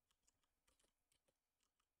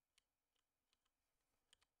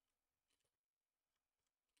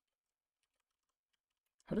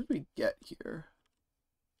 How did we get here?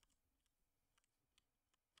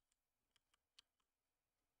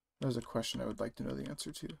 That was a question I would like to know the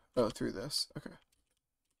answer to. Oh, through this. Okay.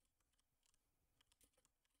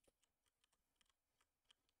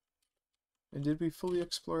 And did we fully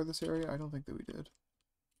explore this area? I don't think that we did.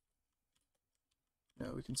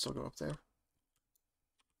 No, we can still go up there.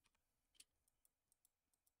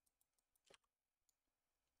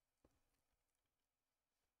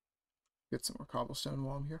 Get some more cobblestone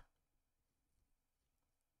while I'm here.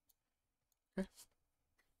 Okay.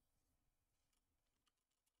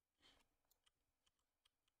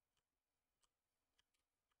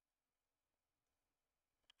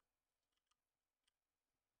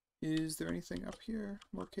 Is there anything up here?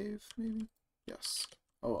 More cave, maybe? Yes.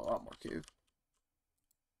 Oh, a lot more cave.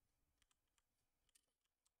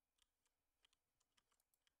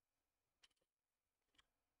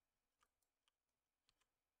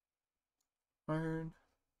 Iron.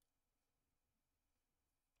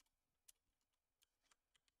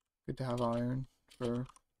 Good to have iron for...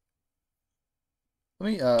 Let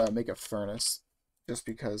me make a furnace, just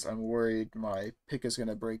because I'm worried my pick is going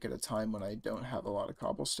to break at a time when I don't have a lot of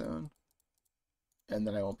cobblestone. And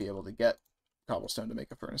then I won't be able to get cobblestone to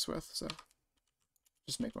make a furnace with, so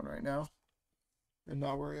just make one right now and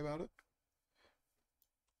not worry about it.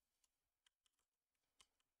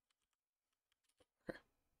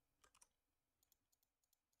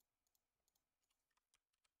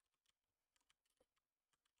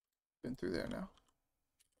 Been through there now.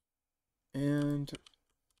 And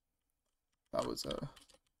that was a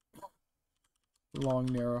long,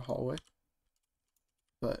 narrow hallway.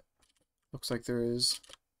 But looks like there is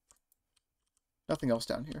nothing else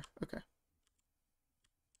down here. Okay.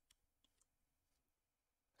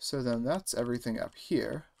 So then that's everything up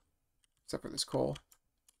here, except for this coal.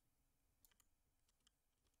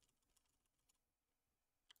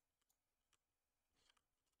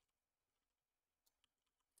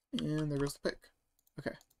 And there goes the pick.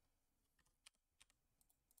 Okay.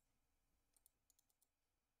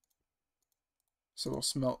 So we'll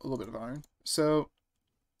smelt a little bit of iron. So,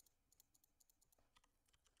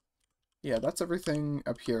 yeah, that's everything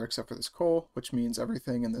up here except for this coal, which means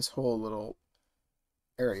everything in this whole little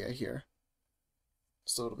area here.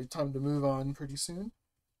 So it'll be time to move on pretty soon.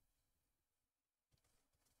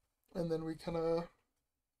 And then we kind of,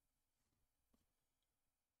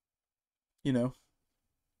 you know,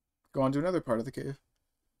 go on to another part of the cave.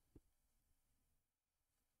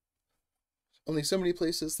 Only so many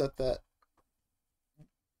places that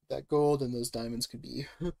gold and those diamonds could be.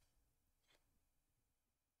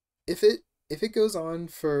 if it goes on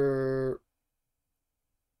for,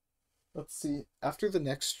 let's see, after the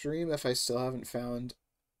next stream, if I still haven't found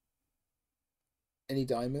any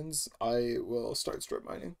diamonds, I will start strip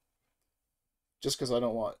mining. Just because I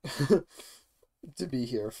don't want to be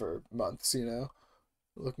here for months, you know,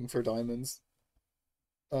 looking for diamonds.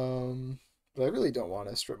 But I really don't want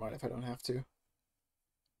to strip mine if I don't have to.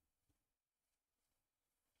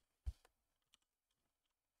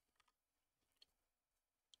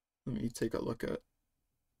 Let me take a look at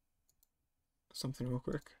something real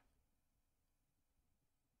quick.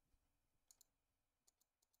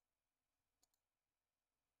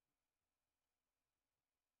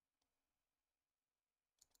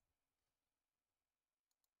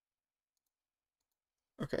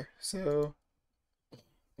 Okay, so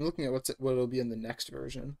I'm looking at what it'll be in the next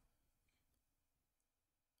version.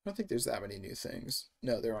 I don't think there's that many new things.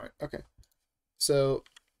 No, there aren't. Okay. So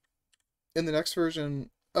in the next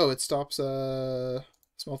version, oh, it stops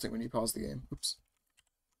smelting when you pause the game. Oops.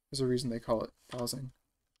 There's a reason they call it pausing.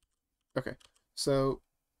 Okay. So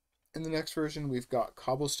in the next version, we've got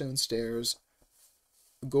cobblestone stairs,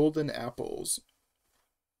 golden apples,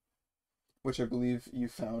 which I believe you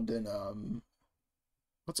found in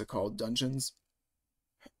what's it called? Dungeons.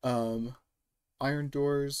 Iron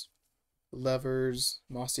doors, levers,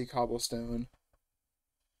 mossy cobblestone,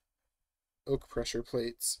 oak pressure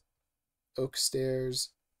plates, oak stairs.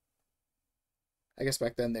 I guess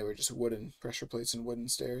back then they were just wooden pressure plates and wooden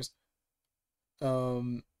stairs.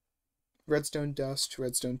 Redstone dust,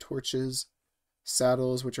 redstone torches,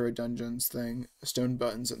 saddles, which are a dungeons thing, stone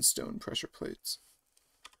buttons, and stone pressure plates.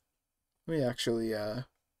 Let me actually, yeah,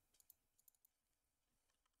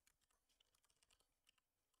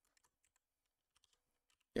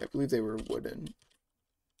 I believe they were wooden.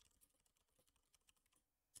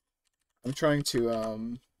 I'm trying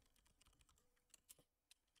to,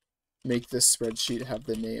 make this spreadsheet have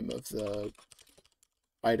the name of the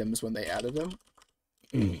items when they added them.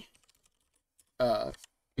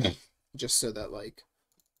 Just so that, like,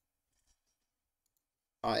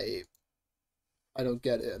 I don't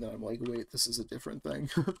get it, and then I'm like, wait, this is a different thing.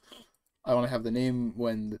 I want to have the name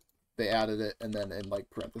when they added it, and then in, like,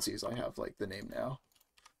 parentheses, I have, like, the name now.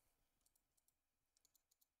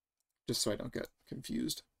 Just so I don't get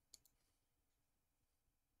confused.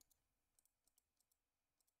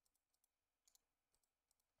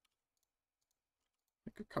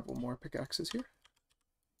 Make a couple more pickaxes here.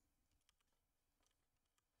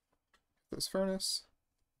 This furnace.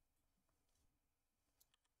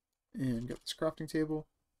 And get this crafting table.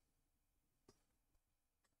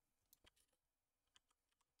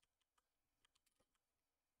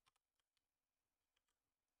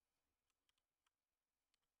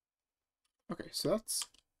 Okay, so that's...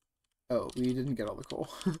 Oh, we didn't get all the coal.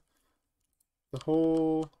 The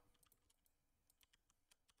whole...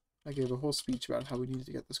 I gave a whole speech about how we needed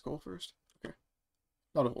to get this coal first. Okay.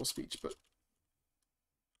 Not a whole speech, but... a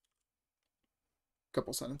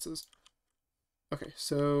couple sentences. Okay,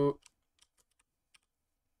 so...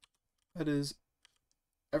 that is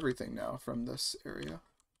everything now from this area.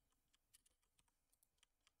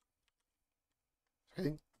 I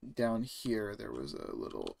think down here there was a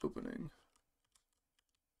little opening.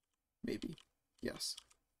 Maybe. Yes.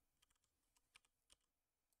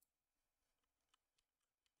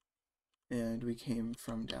 And we came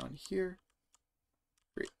from down here.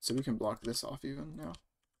 Great. So we can block this off even now.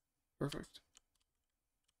 Perfect.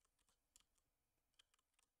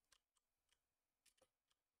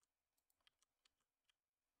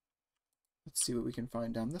 Let's see what we can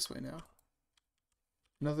find down this way now.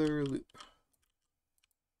 Another loop.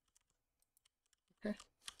 Okay.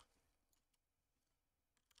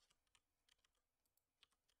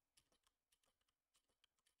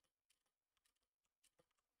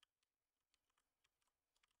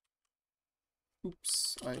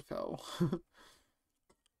 Oops, I fell.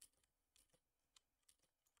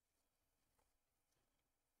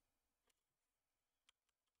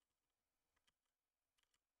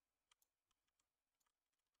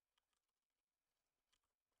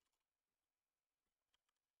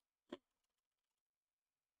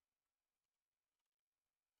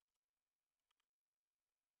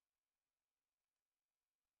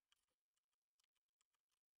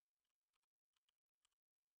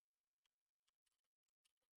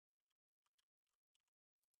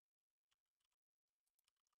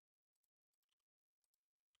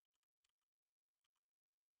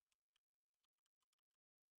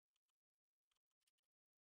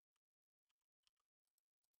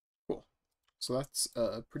 Cool. So that's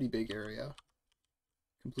a pretty big area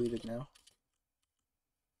completed now.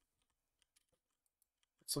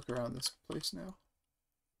 Let's look around this place now.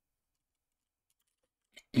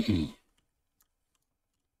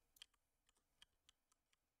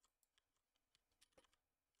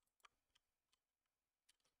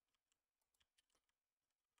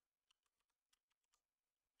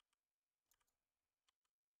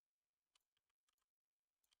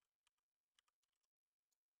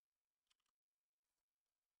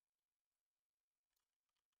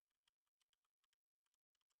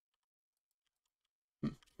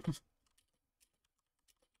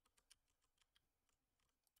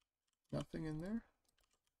 Nothing in there.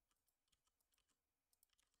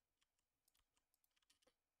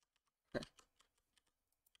 Okay.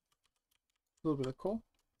 A little bit of coal.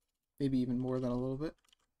 Maybe even more than a little bit.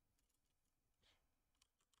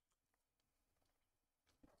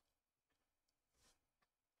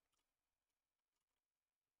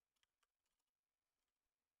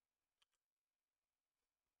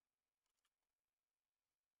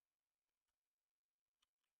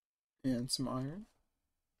 And some iron.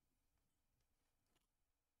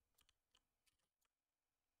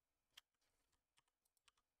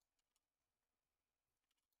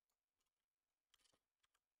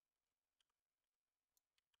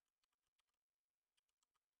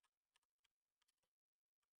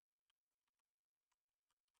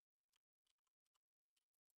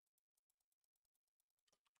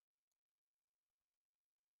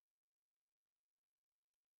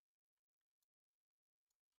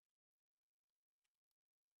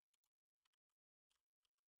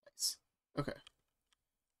 Nice. Okay.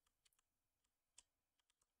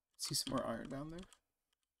 See some more iron down there.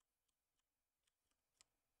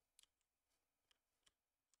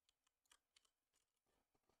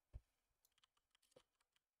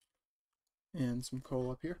 And some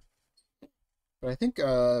coal up here. But I think,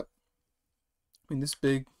 in this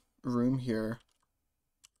big room here,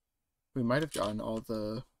 we might have gotten all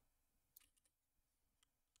the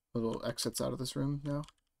little exits out of this room now.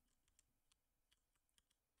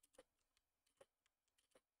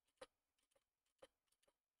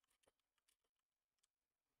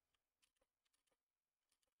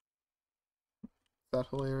 That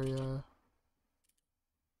whole area.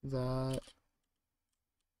 That.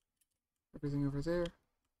 Everything over there.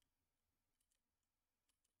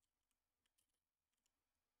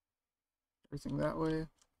 Everything that way.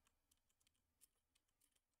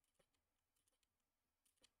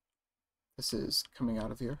 This is coming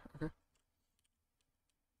out of here. Okay.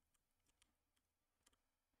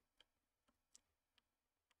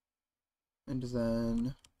 And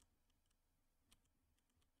then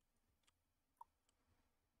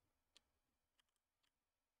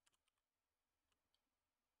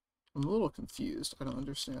I'm a little confused. I don't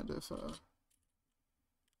understand if where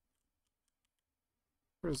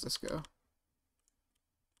does this go?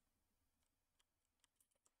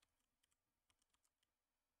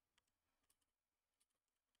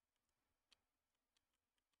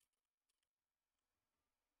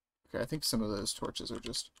 Okay, I think some of those torches are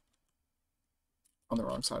just on the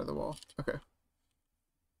wrong side of the wall. Okay.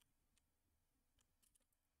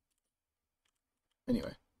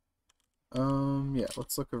 Anyway. Yeah,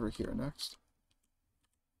 let's look over here next.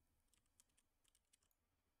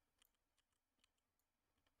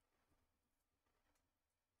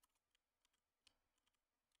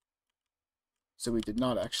 So we did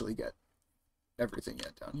not actually get everything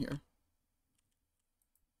yet down here.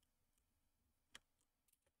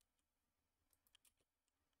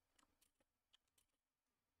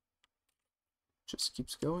 Just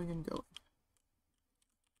keeps going and going.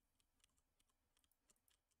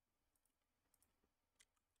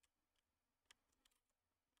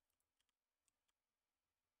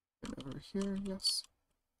 And over here, yes.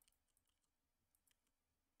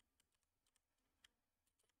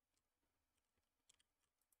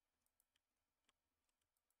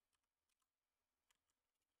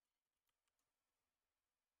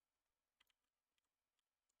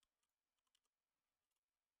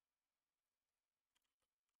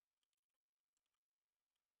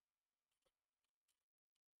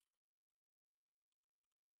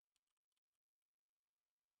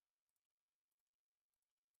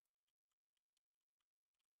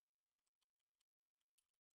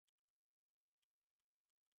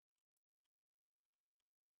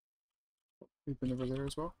 We've been over there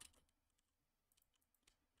as well.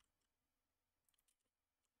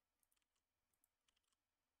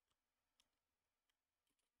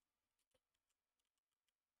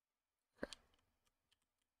 Okay.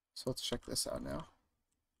 So let's check this out now.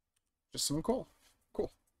 Just some coal.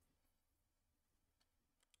 Cool.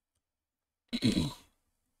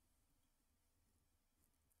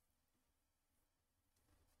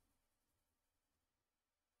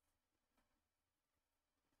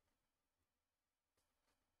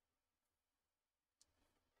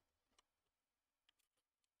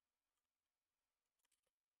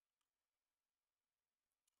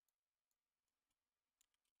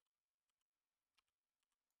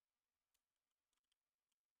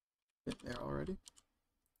 Been there already.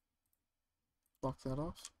 Block that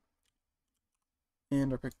off.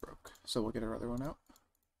 And our pick broke, so we'll get our other one out.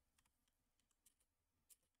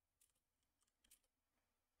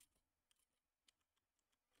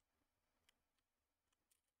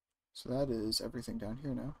 So that is everything down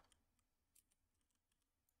here now.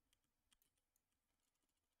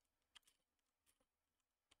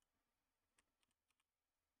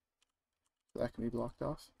 So that can be blocked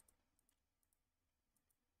off.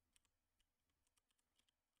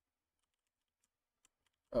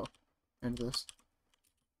 Oh, and this.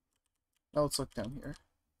 Now let's look down here.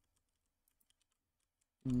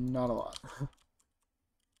 Not a lot.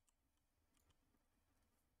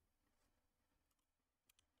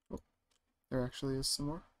 Oh, there actually is some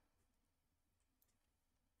more.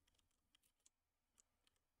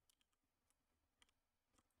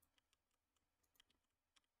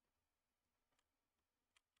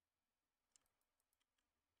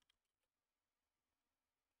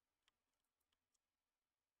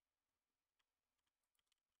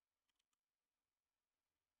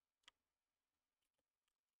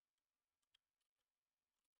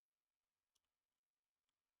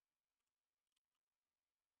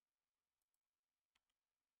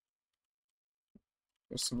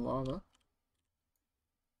 There's some lava.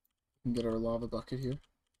 We can get our lava bucket here.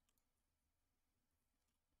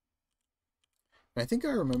 And I think I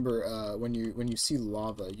remember when you see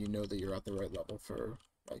lava, you know that you're at the right level for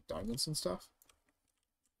like diamonds and stuff.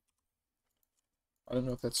 I don't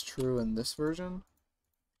know if that's true in this version,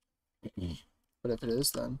 but if it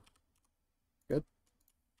is, then good.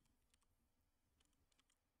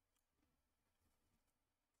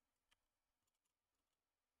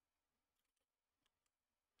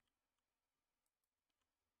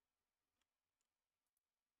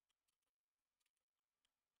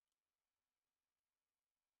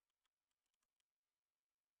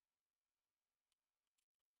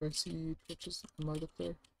 Do I see torches and light up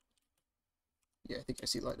there? Yeah, I think I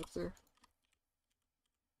see light up there.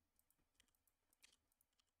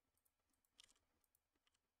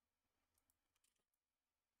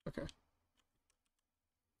 Okay.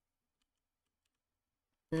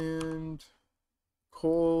 And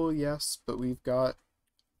coal, yes, but we've got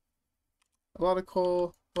a lot of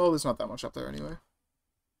coal. Well, there's not that much up there anyway.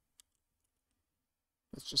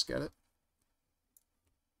 Let's just get it.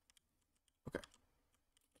 Okay.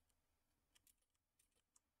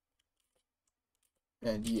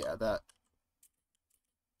 And yeah, that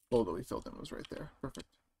hole that we filled in was right there. Perfect.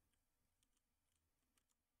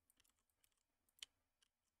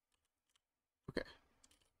 Okay.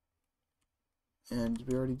 And did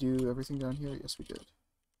we already do everything down here? Yes, we did. So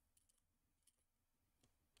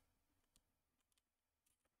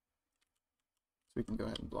we can go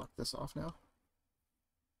ahead and block this off now.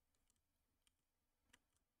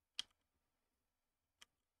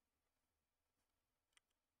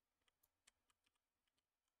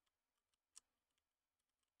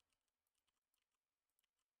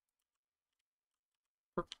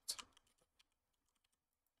 Perfect.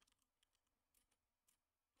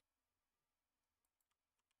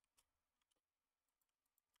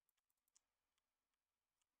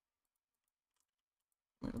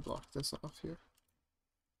 I'm going to block this off here.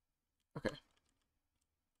 Okay.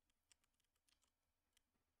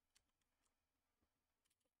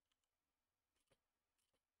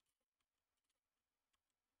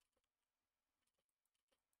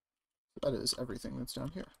 That is everything that's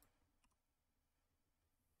down here.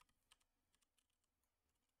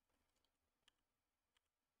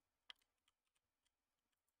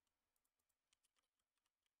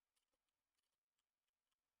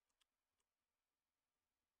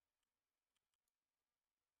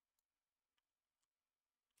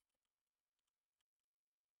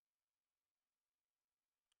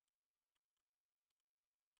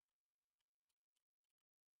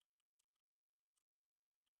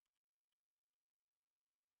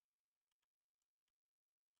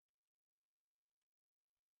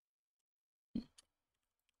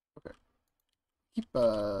 Okay. Keep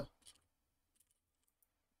double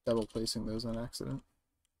placing those on accident.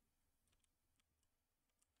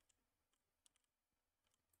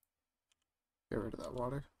 Get rid of that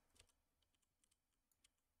water.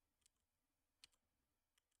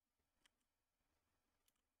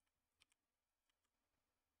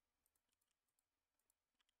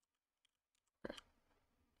 Okay.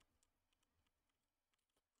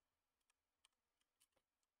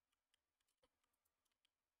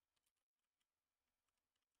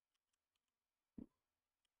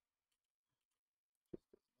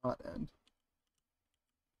 Not end.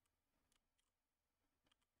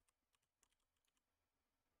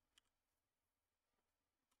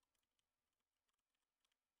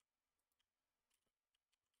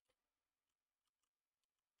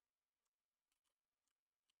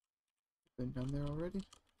 Been down there already?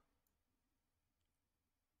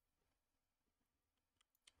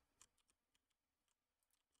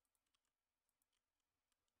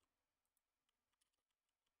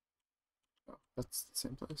 Oh, that's the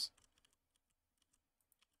same place.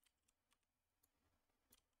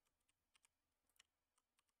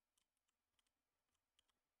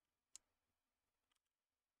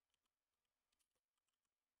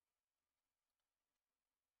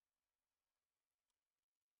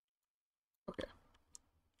 Okay.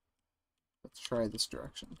 Let's try this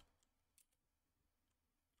direction.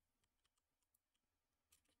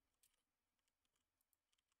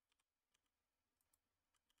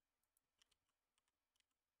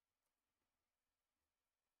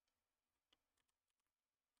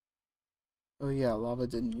 Oh yeah, lava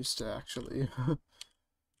didn't used to actually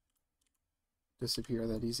disappear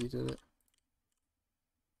that easy, did it?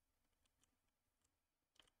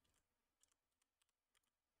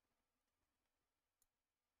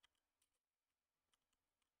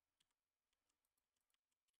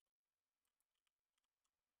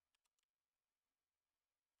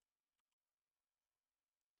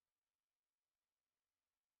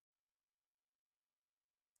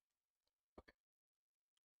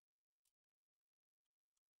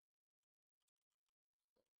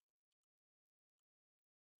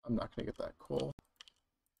 I'm not gonna get that coal,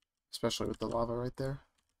 especially with the lava right there.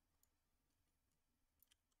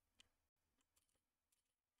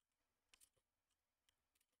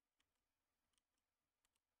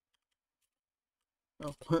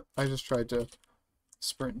 Oh, I just tried to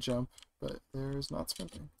sprint jump, but there is not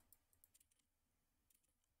sprinting.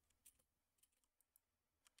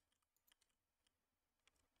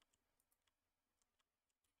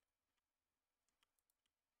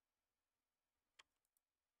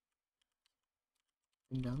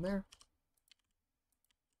 And down there.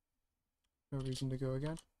 No reason to go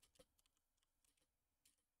again.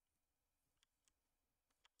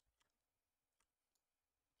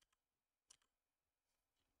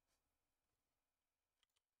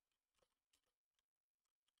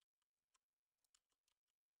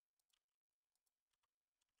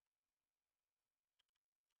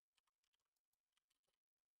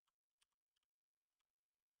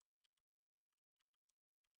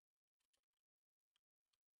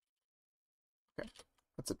 Okay,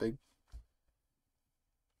 that's a big,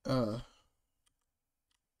 a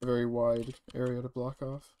very wide area to block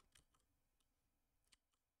off.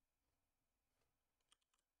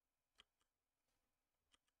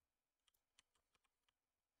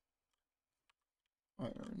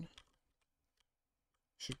 Iron.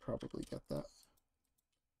 Should probably get that.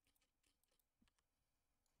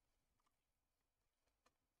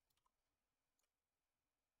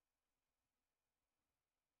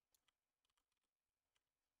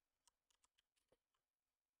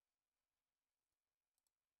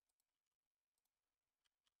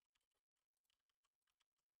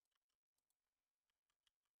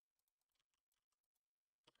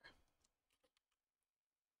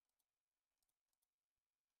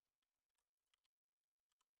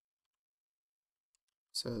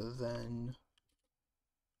 So then,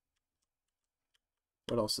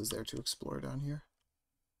 what else is there to explore down here?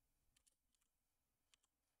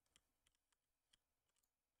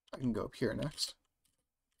 I can go up here next.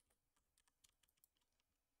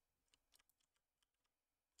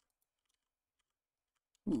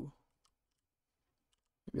 Ooh.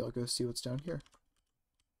 Maybe I'll go see what's down here.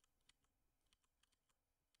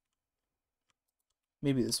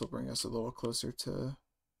 Maybe this will bring us a little closer to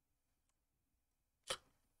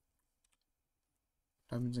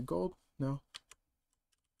diamonds and gold. No.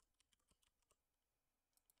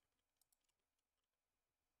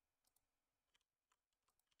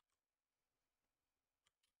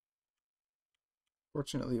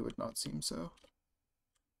 Fortunately, it would not seem so.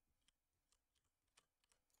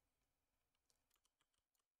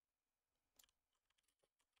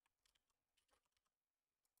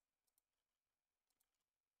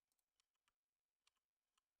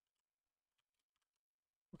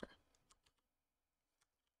 Okay.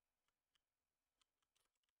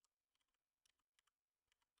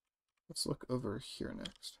 Let's look over here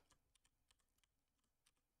next.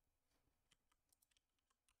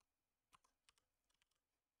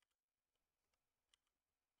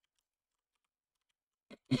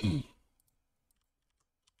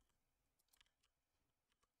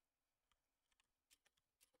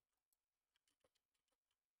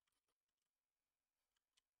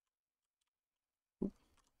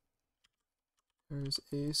 There's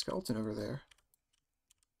a skeleton over there.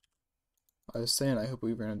 I was saying I hope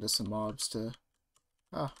we ran into some mobs to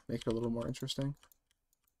make it a little more interesting.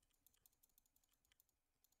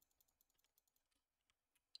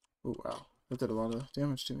 Oh wow, that did a lot of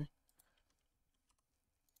damage to me.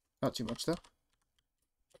 Not too much though.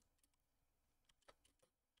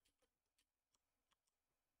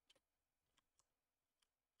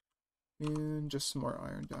 And just some more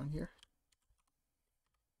iron down here,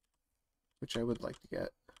 which I would like to get.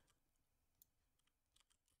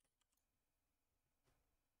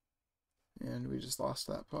 And we just lost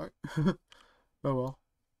that part. Oh well.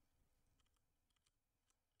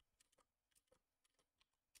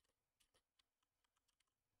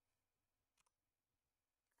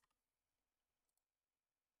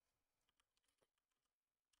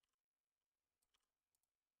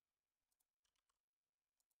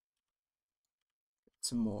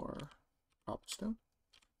 Some more cobblestone.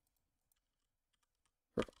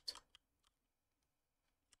 Perfect.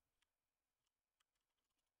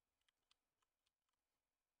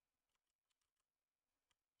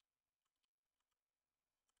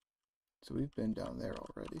 So we've been down there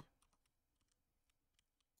already.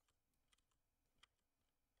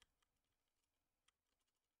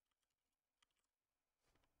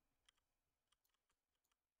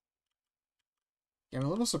 Yeah, I'm a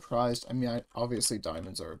little surprised. I mean, obviously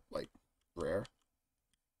diamonds are like rare.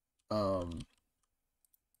 Um,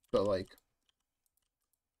 but like,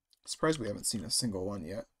 surprised we haven't seen a single one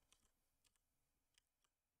yet.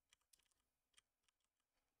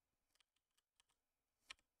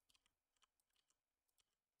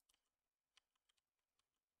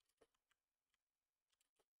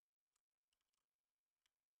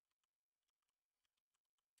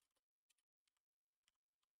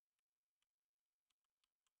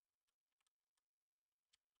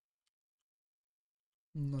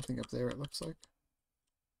 Nothing up there, it looks like.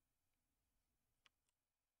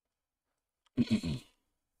 Having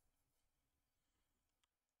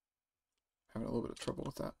a little bit of trouble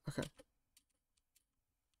with that. Okay.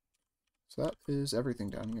 So that is everything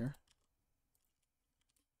down here.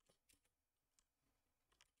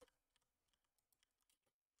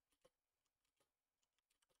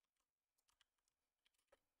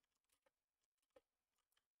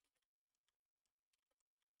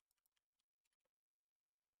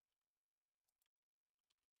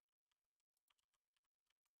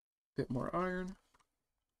 Bit more iron.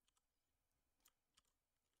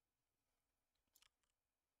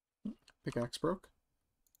 Pickaxe broke.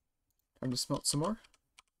 Time to smelt some more.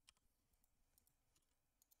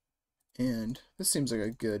 And this seems like a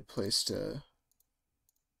good place to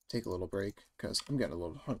take a little break because I'm getting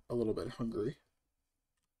a little bit hungry.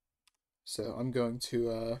 So I'm going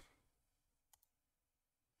to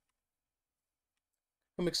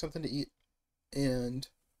go make something to eat, and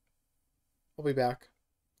I'll be back,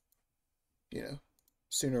 you know,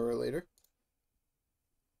 sooner or later.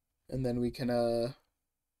 And then we can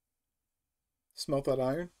smelt that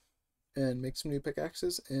iron and make some new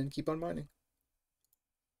pickaxes and keep on mining.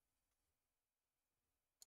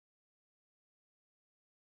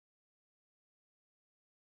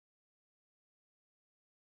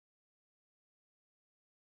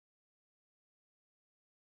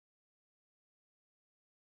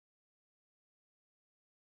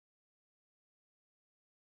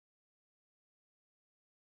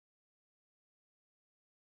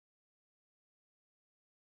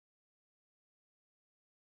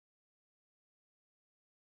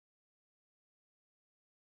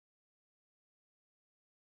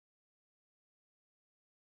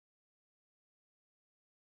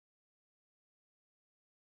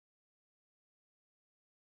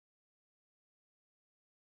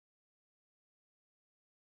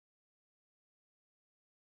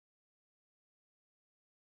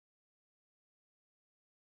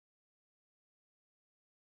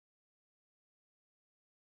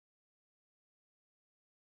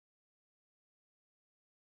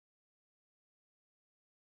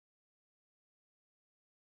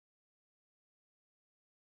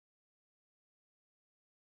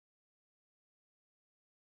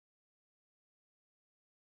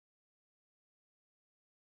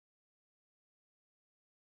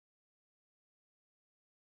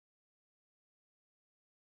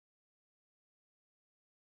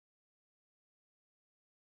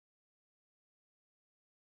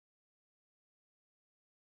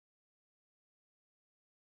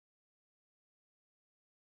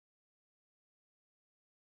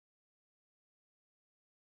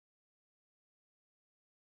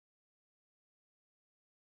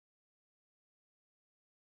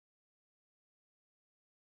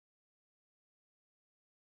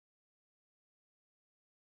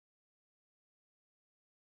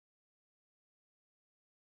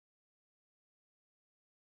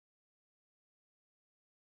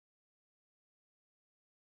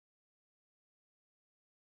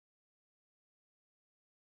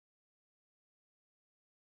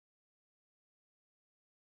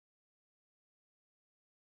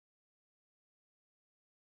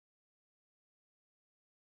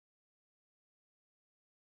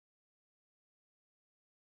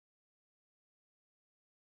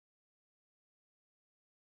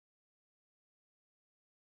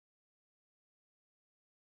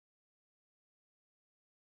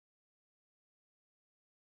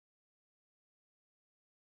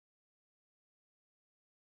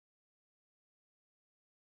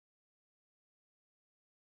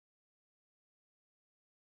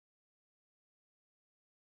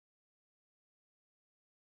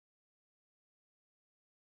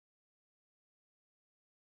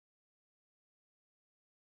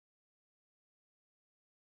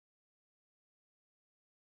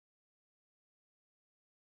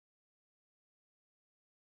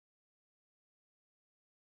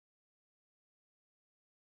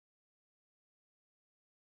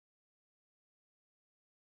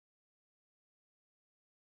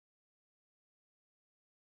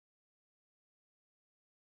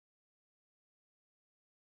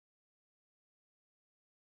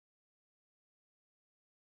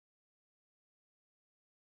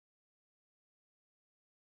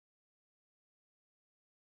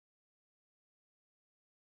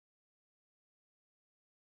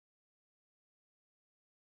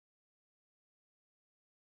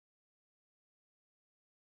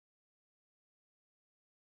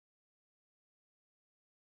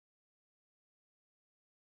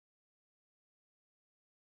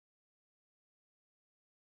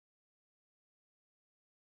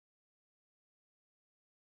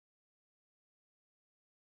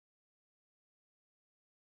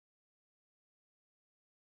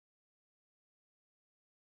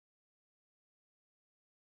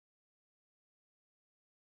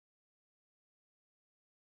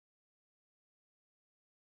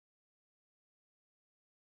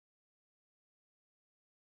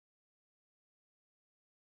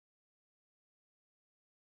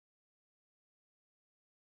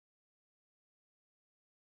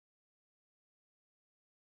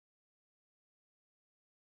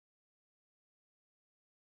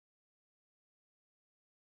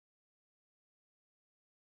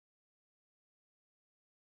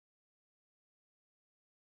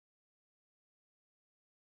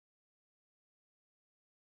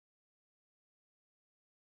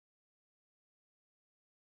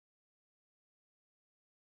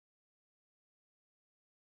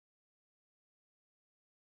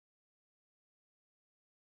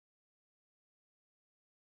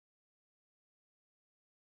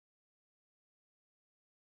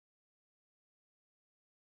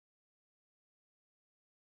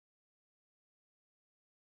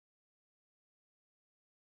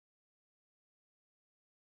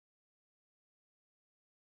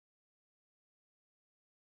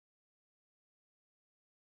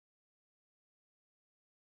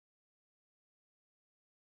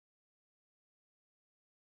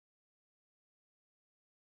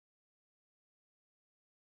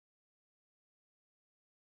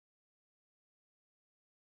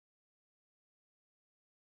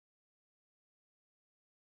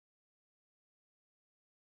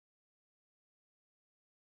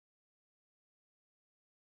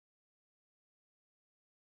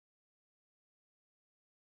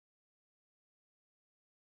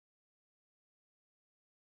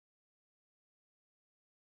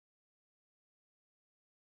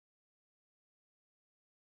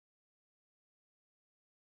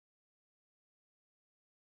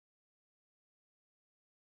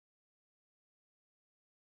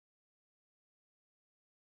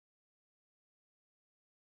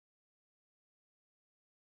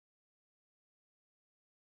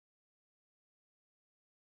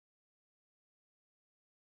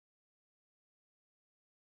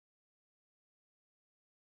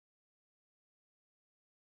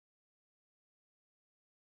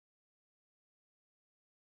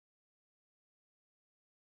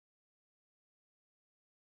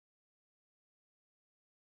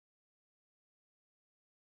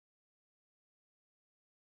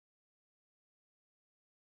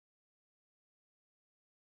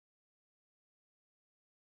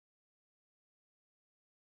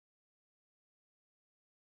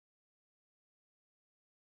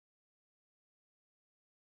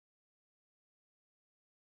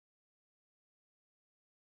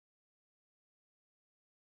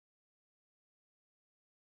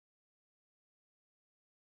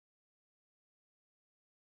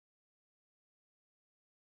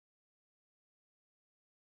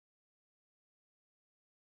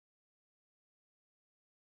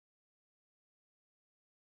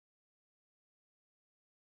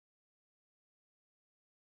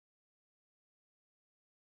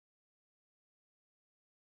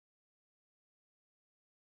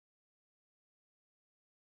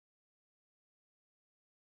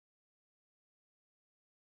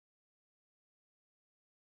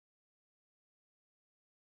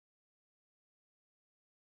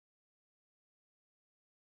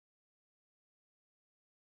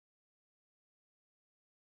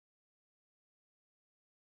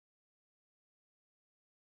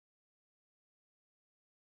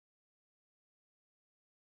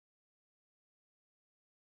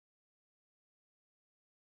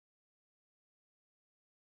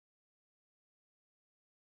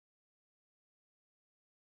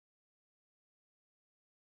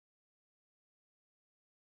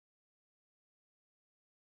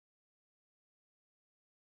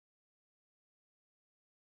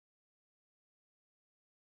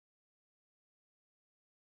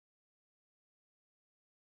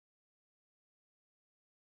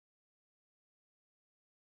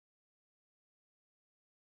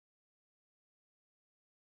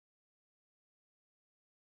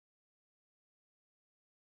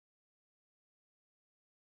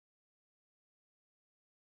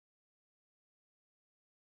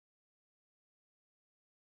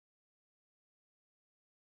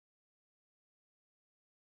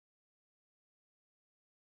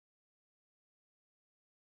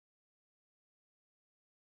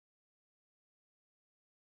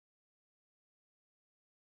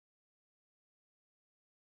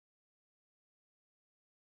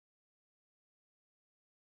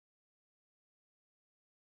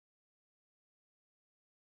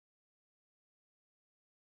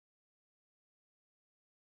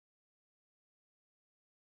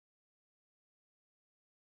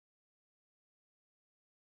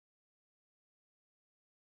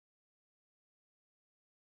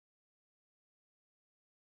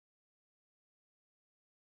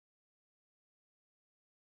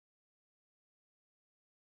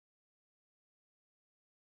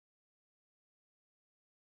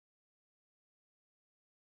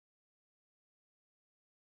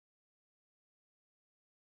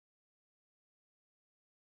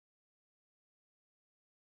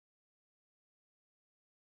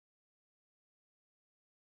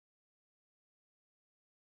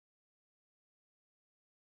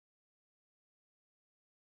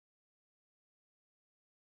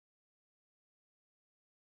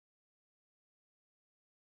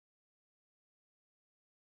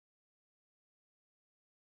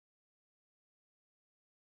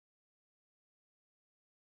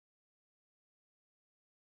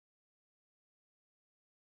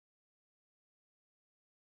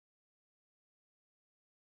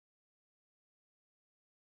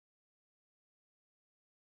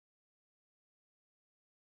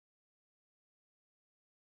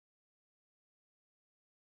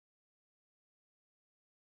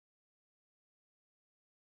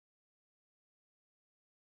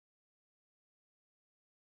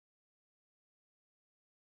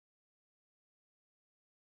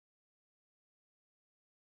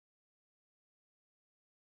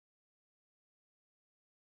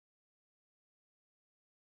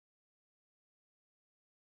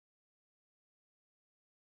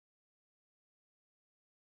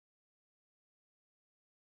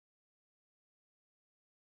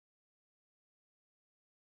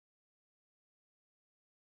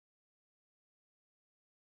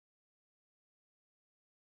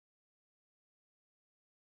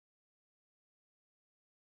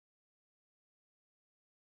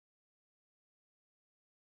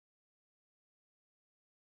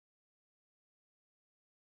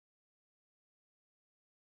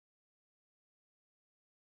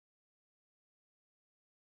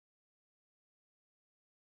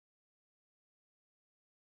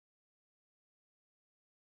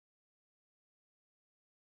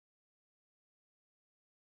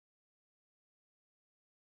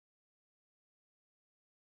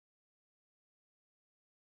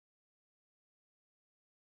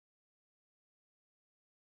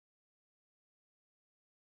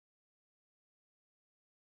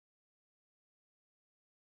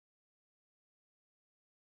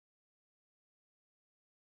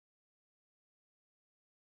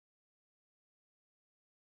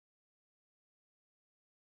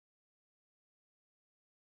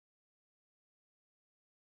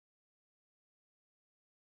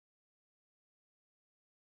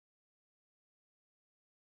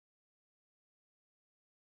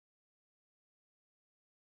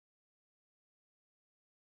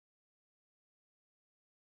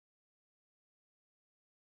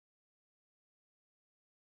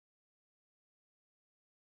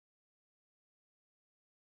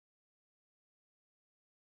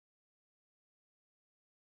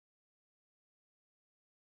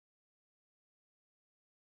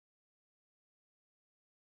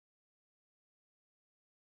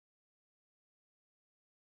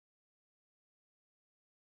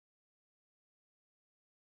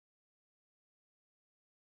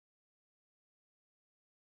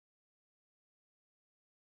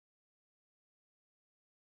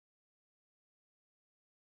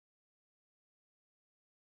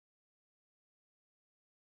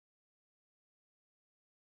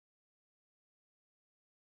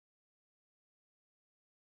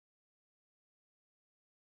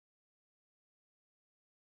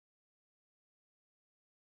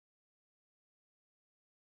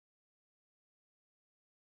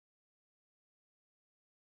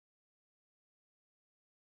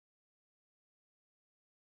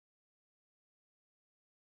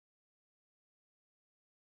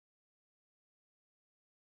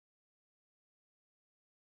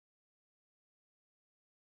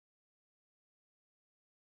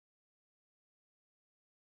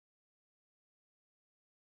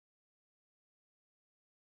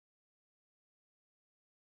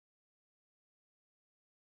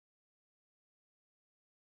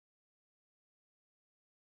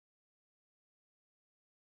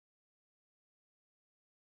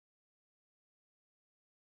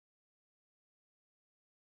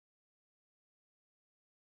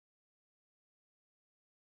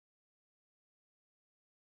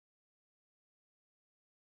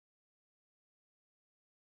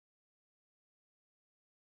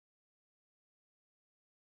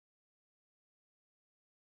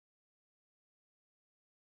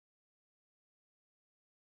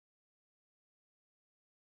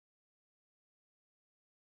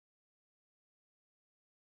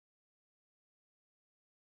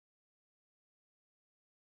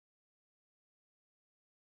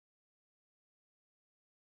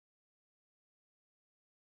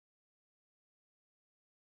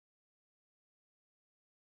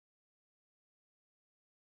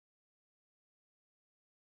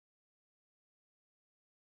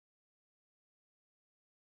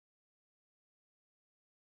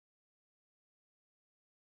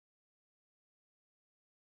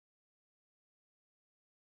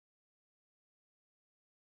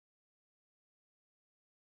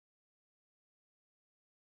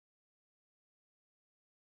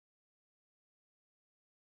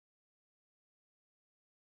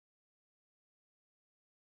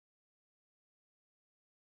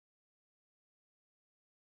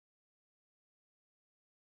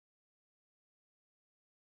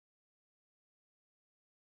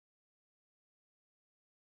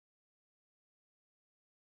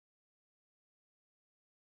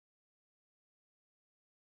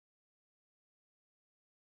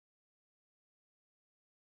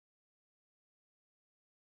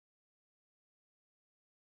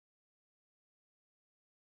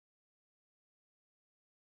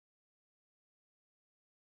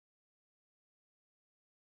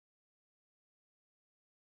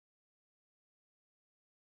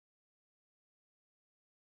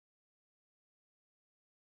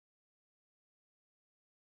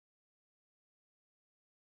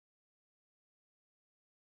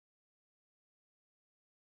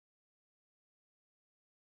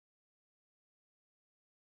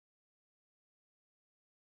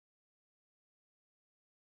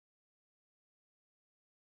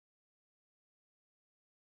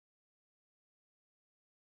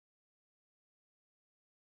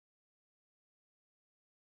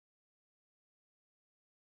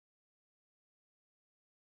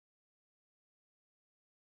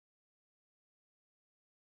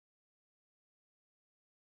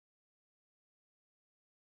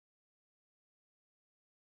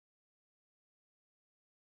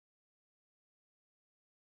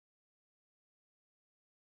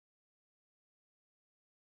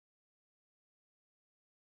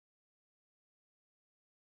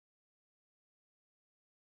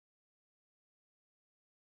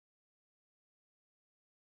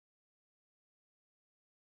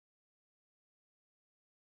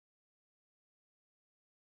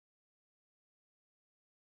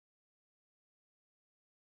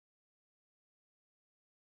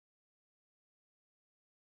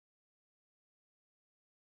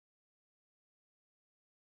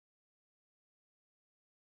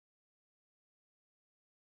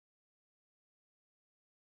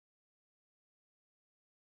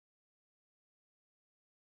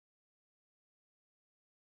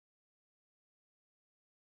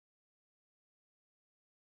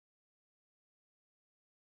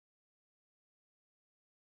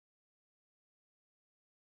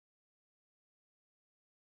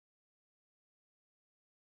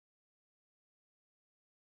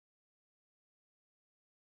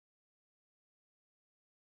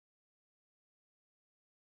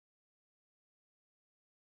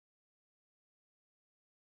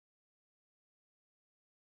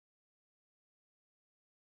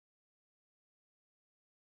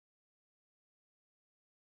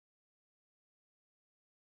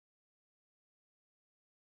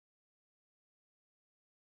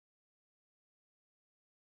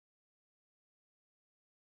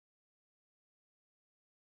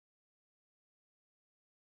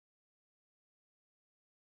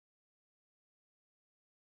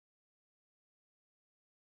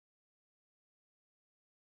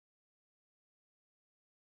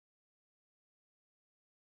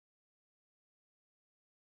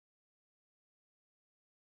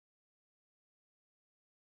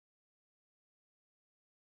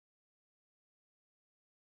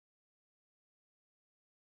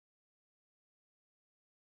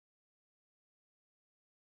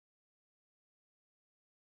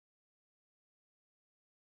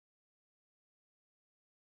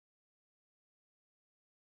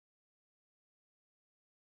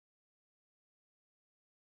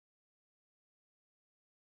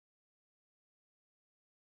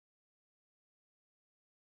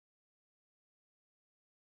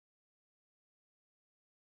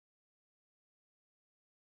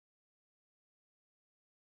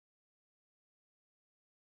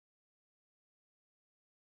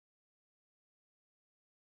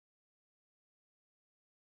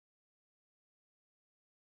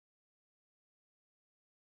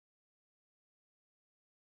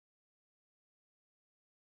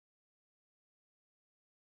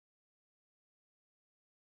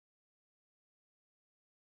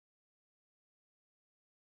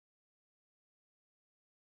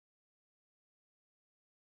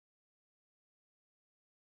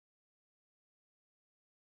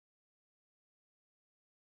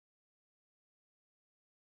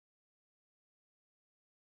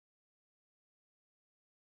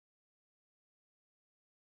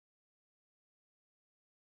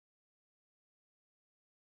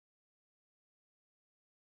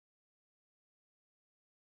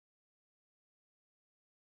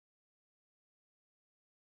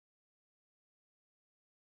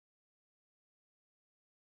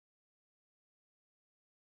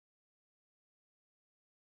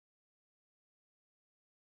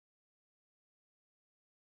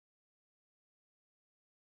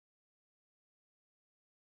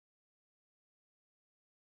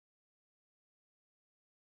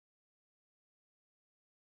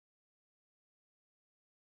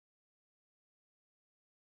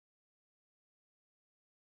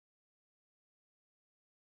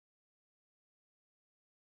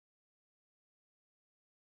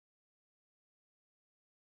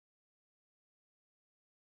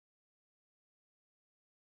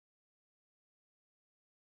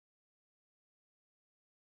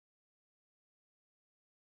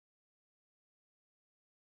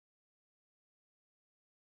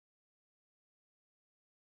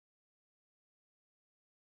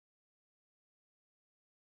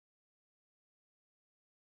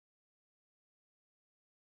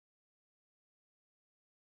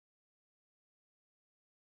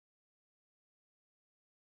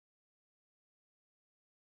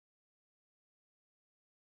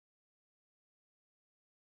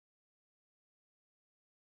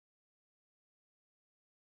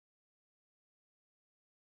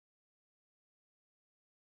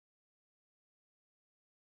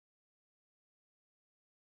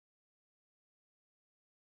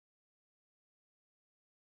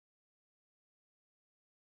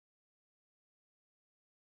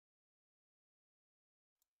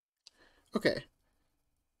 Okay.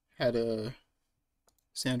 Had a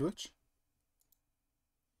sandwich.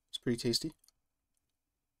 It's pretty tasty.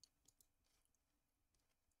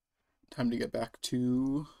 Time to get back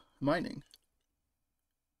to mining.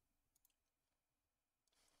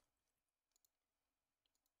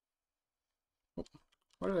 Oh,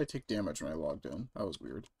 why did I take damage when I logged in? That was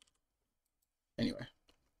weird. Anyway.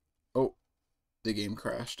 Oh, the game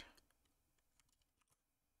crashed.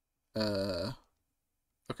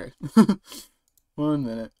 Okay. 1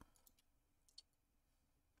 minute.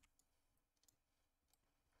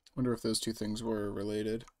 Wonder if those two things were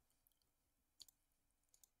related.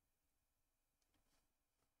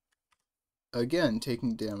 Again,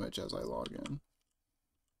 taking damage as I log in.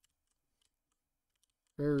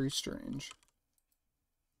 Very strange.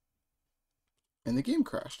 And the game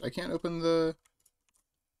crashed. I can't open the...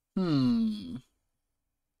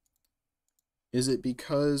 Is it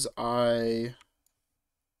because I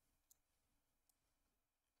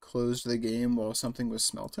closed the game while something was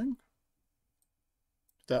smelting?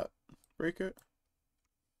 Did that break it?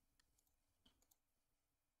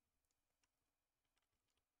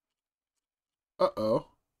 Uh-oh.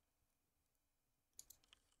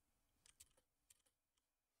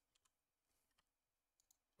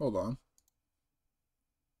 Hold on.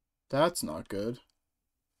 That's not good.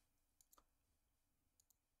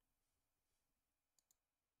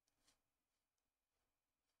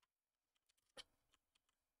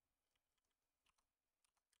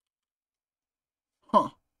 Huh.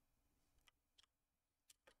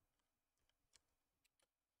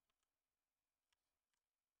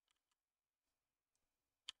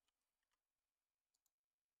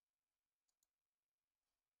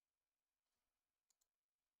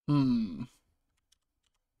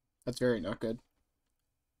 That's very not good.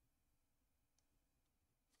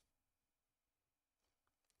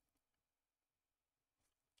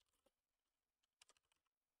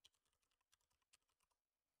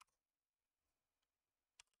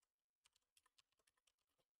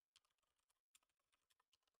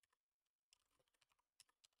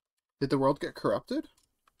 Did the world get corrupted?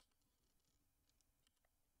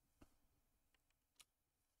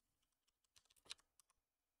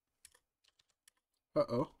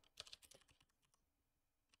 Uh-oh.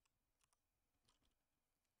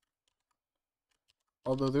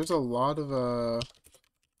 Although there's a lot of,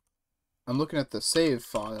 I'm looking at the save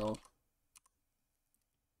file.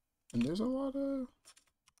 And there's a lot of...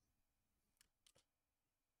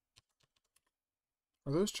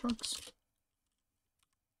 Are those chunks?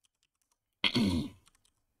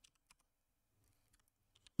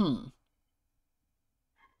 Hmm.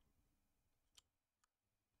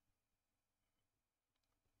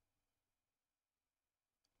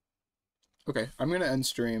 Okay, I'm gonna end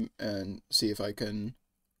stream and see if I can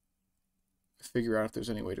figure out if there's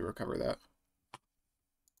any way to recover that.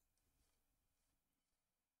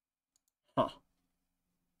 Huh.